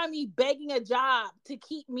never find me begging a job to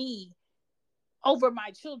keep me over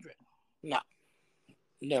my children. No,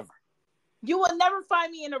 never. You will never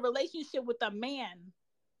find me in a relationship with a man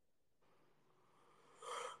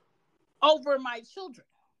over my children.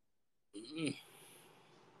 Mm-hmm.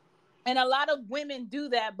 And a lot of women do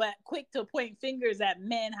that, but quick to point fingers at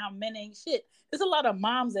men, how men ain't shit. There's a lot of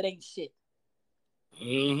moms that ain't shit.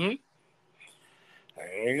 Mm-hmm.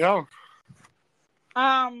 There you go.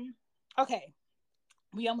 Okay.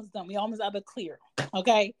 We almost done. We almost out of clear.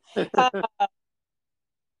 Okay.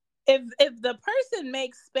 If the person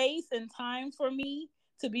makes space and time for me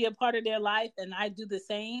to be a part of their life and I do the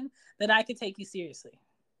same, then I can take you seriously.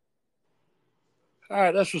 All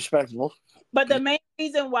right, that's respectable. But the main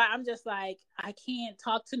reason why I'm just like, I can't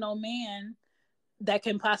talk to no man that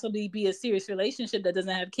can possibly be a serious relationship that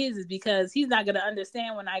doesn't have kids is because he's not going to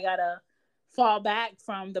understand when I got to fall back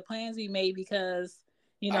from the plans we made because,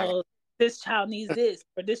 this child needs this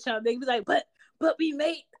or this child. They be like, but we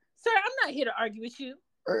made, sir, I'm not here to argue with you.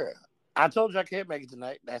 I told you I can't make it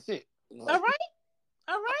tonight. That's it. All right.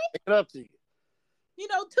 Pick it up to you. 2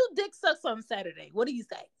 dick sucks on Saturday. What do you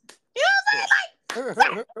say? You know what I'm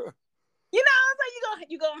saying? Like,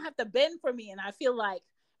 you're going to have to bend for me. And I feel like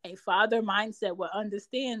a father mindset will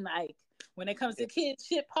understand, like, when it comes to kids,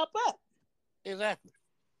 shit pop up. Exactly.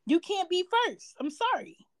 You can't be first. I'm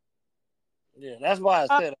sorry. Yeah, that's why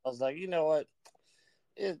I said, I was like, you know what?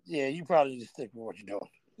 You probably need to stick with what you're doing.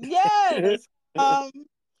 Yes.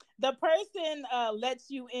 The person lets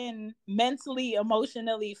you in mentally,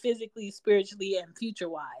 emotionally, physically, spiritually, and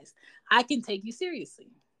future-wise. I can take you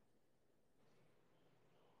seriously.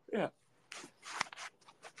 Yeah.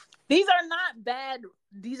 These are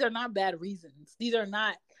not bad reasons. These are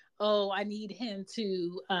not, I need him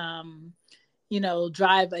to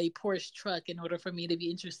drive a Porsche truck in order for me to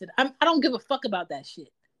be interested. I don't give a fuck about that shit.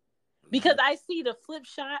 Because I see the flip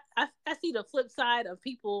shot. I see the flip side of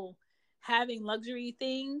people having luxury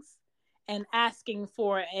things and asking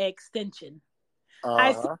for an extension.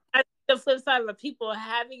 I see the flip side of people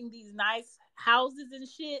having these nice houses and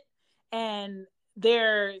shit, and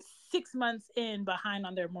they're 6 months in behind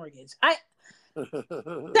on their mortgage.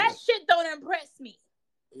 That shit don't impress me.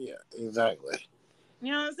 Yeah, exactly.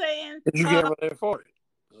 You know what I'm saying? You can't really afford it.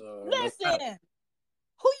 Listen,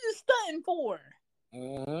 who you stunting for?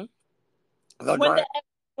 Mm-hmm.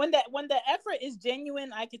 When the effort is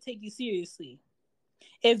genuine, I can take you seriously.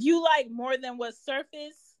 If you like more than what's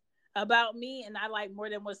surface about me, and I like more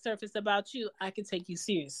than what's surface about you, I can take you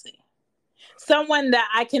seriously. Someone that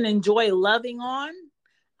I can enjoy loving on,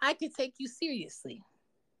 I can take you seriously.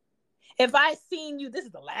 If I seen you, this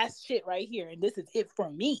is the last shit right here, and this is it for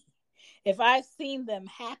me. If I seen them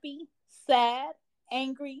happy, sad,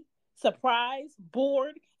 angry, surprised,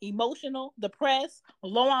 bored, emotional, depressed,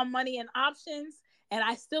 low on money and options, and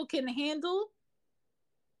I still can handle,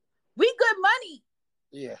 we good money.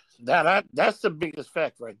 Yeah, that's the biggest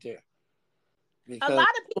fact right there. Because a lot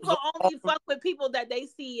of people only fuck with people that they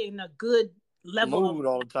see in a good level mood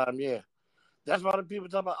all the time. Yeah, That's why the people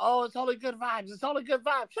talk about, oh, it's only good vibes. It's only good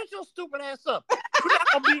vibes. Shut your stupid ass up. You're not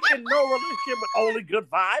going to be in no relationship with only good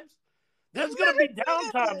vibes. There's going to be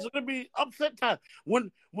down times. There's going to be upset times.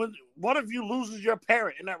 When one of you loses your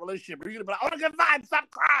parent in that relationship, you're going to be like, oh, good vibes. Stop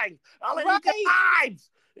crying. I'll let you get vibes.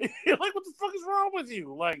 You're like, what the fuck is wrong with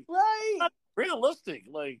you? Like, right. Not realistic.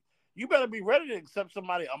 Like, you better be ready to accept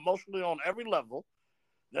somebody emotionally on every level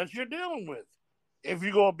that you're dealing with. If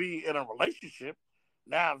you're going to be in a relationship.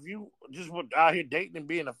 Now, if you just went out here dating and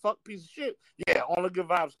being a fuck piece of shit, yeah, only good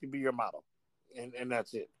vibes can be your motto. And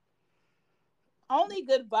that's it. Only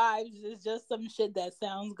good vibes is just some shit that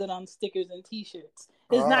sounds good on stickers and t-shirts.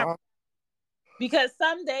 It's not, because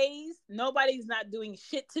some days nobody's not doing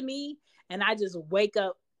shit to me and I just wake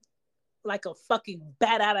up like a fucking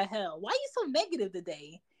bat out of hell. Why are you so negative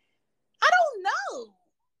today? I don't know.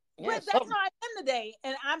 Yeah, but that's how I am today.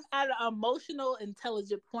 And I'm at an emotional,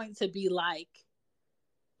 intelligent point to be like,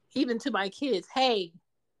 even to my kids, hey,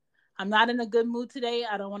 I'm not in a good mood today.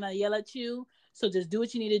 I don't want to yell at you. So just do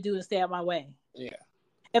what you need to do and stay out my way. Yeah.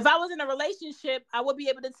 If I was in a relationship, I would be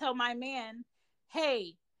able to tell my man,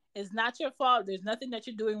 hey, it's not your fault. There's nothing that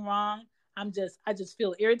you're doing wrong. I just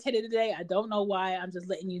feel irritated today. I don't know why. I'm just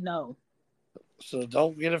letting you know. So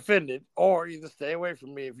don't get offended, or either stay away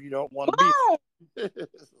from me if you don't want to be.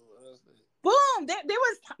 Boom.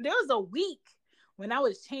 There was a week when I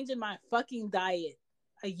was changing my fucking diet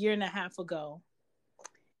a year and a half ago.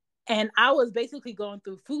 And I was basically going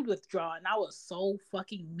through food withdrawal, and I was so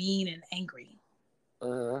fucking mean and angry.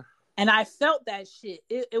 And I felt that shit.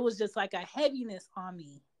 It was just like a heaviness on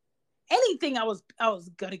me. Anything I was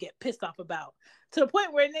gonna get pissed off about, to the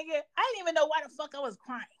point where, nigga, I didn't even know why the fuck I was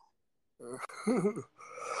crying.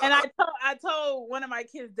 And I told one of my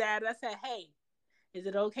kids' dad, I said, hey, is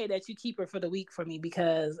it okay that you keep her for the week for me,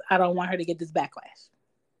 because I don't want her to get this backlash.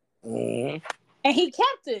 And he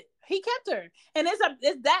kept it. He kept her. And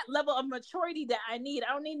it's that level of maturity that I need.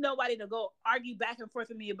 I don't need nobody to go argue back and forth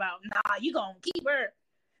with me about, nah, you gonna keep her.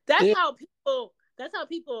 That's how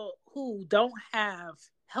people who don't have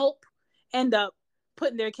help end up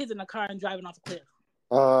putting their kids in a car and driving off a cliff.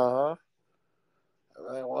 Well,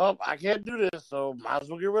 I can't do this, so might as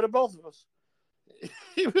well get rid of both of us.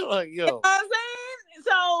 You be like, yo. You know what I'm saying?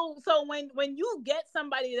 So when you get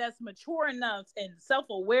somebody that's mature enough and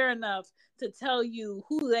self-aware enough to tell you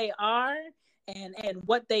who they are and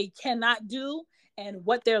what they cannot do and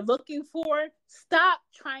what they're looking for, stop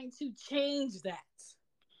trying to change that.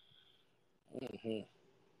 Mm-hmm.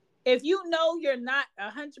 If you know you're not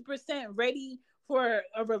 100% ready for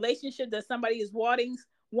a relationship that somebody is wanting,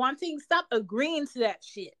 stop agreeing to that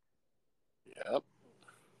shit. Yep.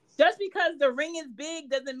 Just because the ring is big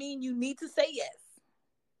doesn't mean you need to say yes.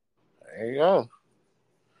 There you go.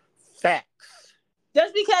 Facts.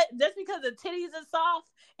 Just because the titties are soft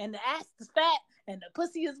and the ass is fat and the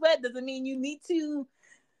pussy is wet doesn't mean you need to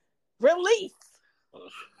release.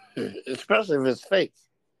 Especially if it's fake.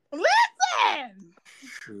 Listen!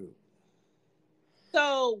 True.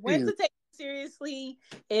 So when to take it seriously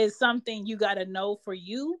is something you got to know for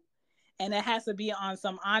you. And it has to be on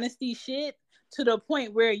some honesty shit, to the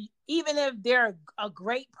point where even if they're a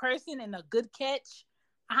great person and a good catch,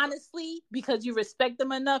 honestly, because you respect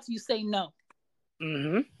them enough, you say no.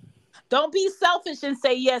 Mm-hmm. Don't be selfish and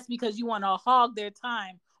say yes because you want to hog their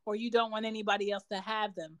time or you don't want anybody else to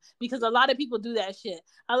have them. Because a lot of people do that shit.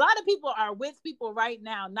 A lot of people are with people right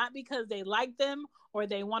now, not because they like them or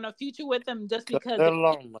they want a future with them, just because they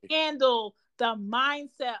can't handle the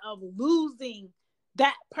mindset of losing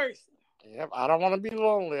that person. Yep, I don't want to be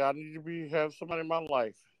lonely. I need to have somebody in my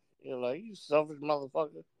life. You're like, you selfish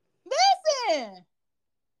motherfucker. Listen.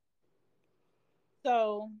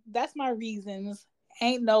 So that's my reasons.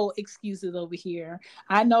 Ain't no excuses over here.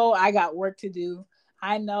 I know I got work to do.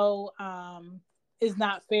 I know it's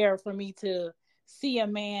not fair for me to see a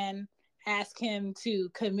man, ask him to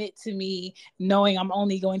commit to me, knowing I'm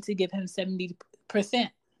only going to give him 70%.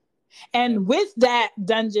 And with that,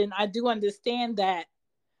 Dungeon, I do understand that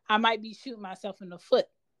I might be shooting myself in the foot.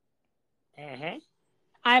 Mm-hmm.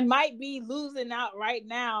 I might be losing out right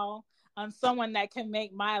now on someone that can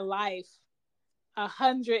make my life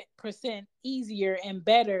 100% easier and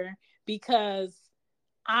better, because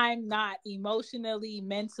I'm not emotionally,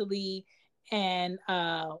 mentally, and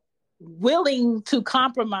willing to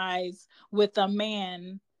compromise with a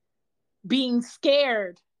man, being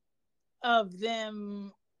scared of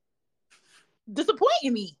them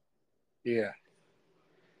disappointing me. Yeah.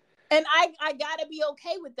 And I gotta be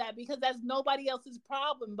okay with that, because that's nobody else's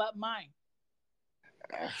problem but mine.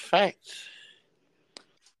 Facts.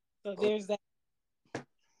 So there's that.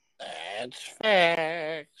 That's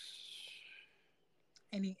facts.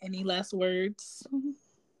 Any last words?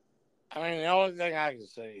 I mean, the only thing I can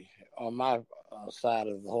say on my side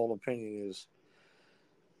of the whole opinion is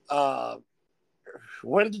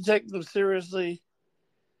when to take them seriously.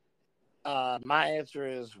 My answer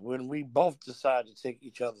is when we both decide to take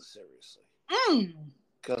each other seriously.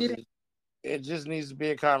 Because it just needs to be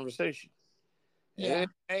a conversation. Yeah. It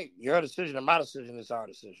ain't your decision or my decision, it's our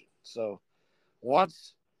decision. So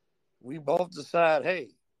once we both decide, hey,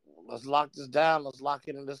 let's lock this down, let's lock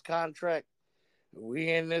it in this contract,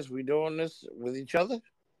 we in this, we doing this with each other,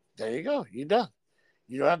 there you go, you're done.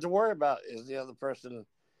 You don't have to worry about is the other person,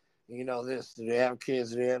 this, do they have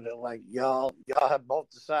kids, like y'all have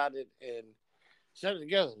both decided and set it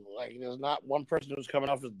together. Like there's not one person who's coming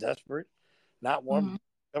off as desperate, not one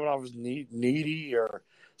coming off as needy or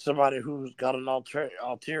somebody who's got an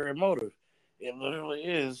ulterior motive. It literally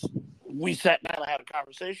is, we sat down and had a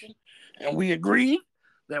conversation and we agreed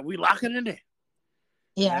that we locking it in.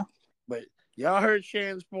 Yeah. But y'all heard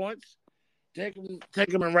Shan's points. Take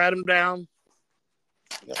them and write them down.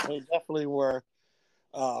 They definitely were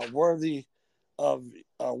worthy of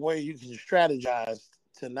a way you can strategize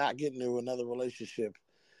to not get into another relationship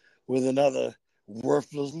with another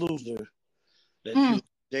worthless loser that you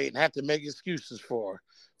date and have to make excuses for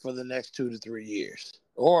the next 2 to 3 years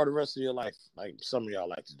or the rest of your life, like some of y'all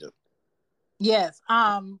like to do. Yes.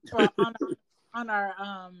 On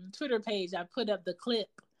our Twitter page, I put up the clip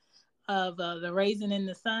of the Raisin in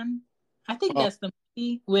the Sun. I think that's the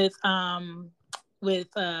movie with Halle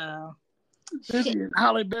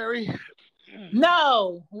Berry.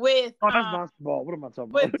 No, with that's basketball. What am I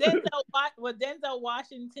talking about? With Denzel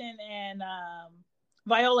Washington and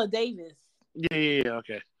Viola Davis. Yeah,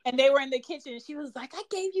 okay. And they were in the kitchen. She was like, "I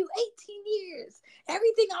gave you 18 years.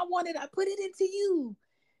 Everything I wanted, I put it into you."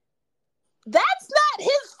 That's not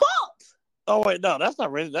his fault. Oh wait, no, that's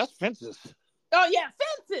not Raisin. That's Fences. Oh yeah,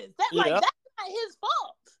 Fences. That's not his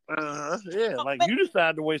fault. Yeah, like you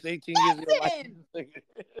decided to waste 18 years of your life.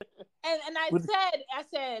 And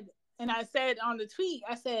I said on the tweet,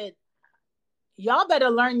 I said, y'all better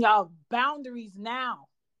learn y'all boundaries now.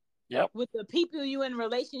 Yep. With the people you in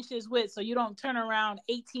relationships with, so you don't turn around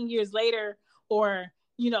 18 years later or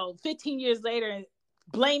 15 years later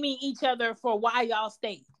blaming each other for why y'all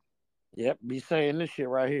stayed. Yep, be saying this shit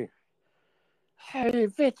right here. Hey,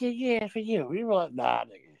 15 years for you. You were like, nah,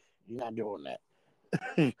 nigga, you're not doing that.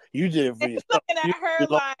 You did it for yourself. Looking at her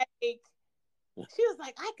like, she was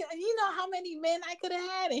like, I could, how many men I could have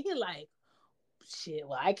had, and he like, shit.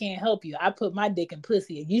 Well, I can't help you. I put my dick in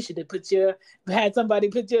pussy, and you should have had somebody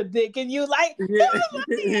put your dick in you. Like,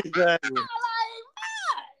 exactly.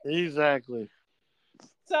 Exactly.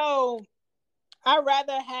 So, I'd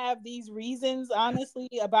rather have these reasons, honestly,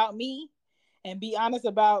 about me, and be honest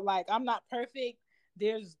about like I'm not perfect.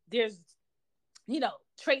 There's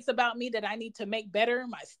traits about me that I need to make better.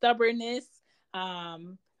 My stubbornness,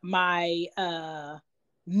 my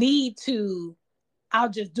need to, I'll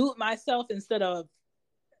just do it myself instead of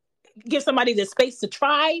give somebody the space to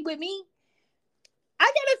try with me. I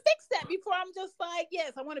gotta fix that before I'm just like,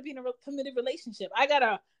 yes, I want to be in a committed relationship. I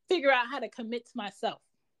gotta figure out how to commit to myself.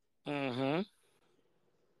 Mm-hmm.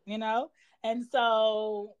 And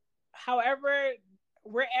so, wherever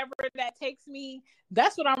that takes me,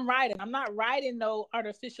 that's what I'm riding. I'm not riding no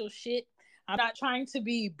artificial shit. I'm not trying to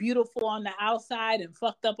be beautiful on the outside and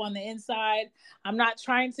fucked up on the inside. I'm not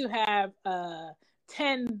trying to have a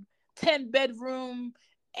 10 bedroom,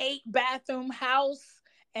 8 bathroom house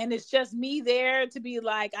and it's just me there to be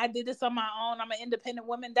like, I did this on my own. I'm an independent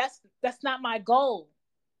woman. That's not my goal.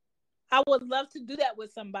 I would love to do that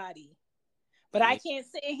with somebody. But I can't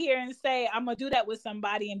sit here and say I'm going to do that with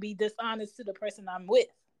somebody and be dishonest to the person I'm with.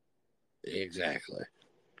 Exactly.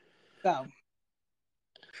 So,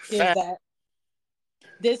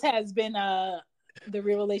 this has been the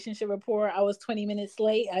Real Relationship Report. I was 20 minutes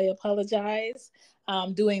late. I apologize.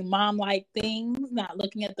 Doing mom-like things, not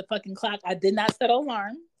looking at the fucking clock. I did not set an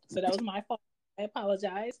alarm, so that was my fault. I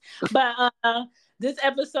apologize. But this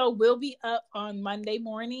episode will be up on Monday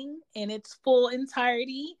morning in its full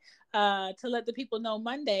entirety. To let the people know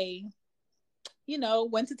Monday,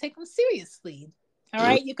 when to take them seriously. All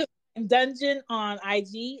right. You can find Dungeon on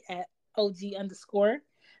IG at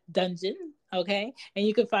OG_Dungeon. Okay. And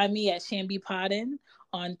you can find me at Shambi Podden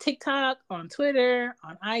on TikTok, on Twitter,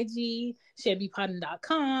 on IG,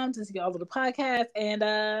 ShambiPodden.com to see all of the podcasts. And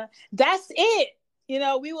that's it.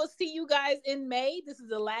 We will see you guys in May. This is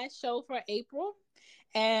the last show for April.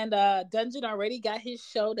 And Dungeon already got his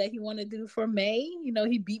show that he wanted to do for May.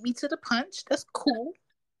 He beat me to the punch. That's cool.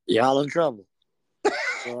 Y'all in trouble.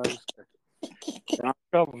 Y'all in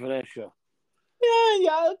trouble for that show. Yeah,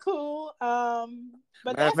 y'all cool.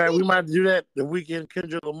 But matter of fact, we might do that the weekend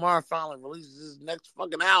Kendrick Lamar finally releases his next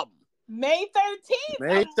fucking album. May 13th.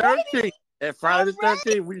 May 13th. At Friday the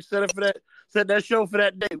 13th. We set it for that. Set that show for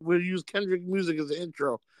that date. We'll use Kendrick music as the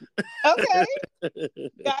intro. Okay.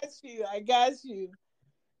 I got you.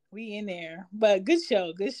 We in there. But good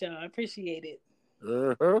show. I appreciate it.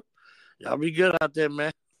 Y'all be good out there,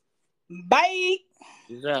 man. Bye.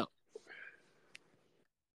 Peace out.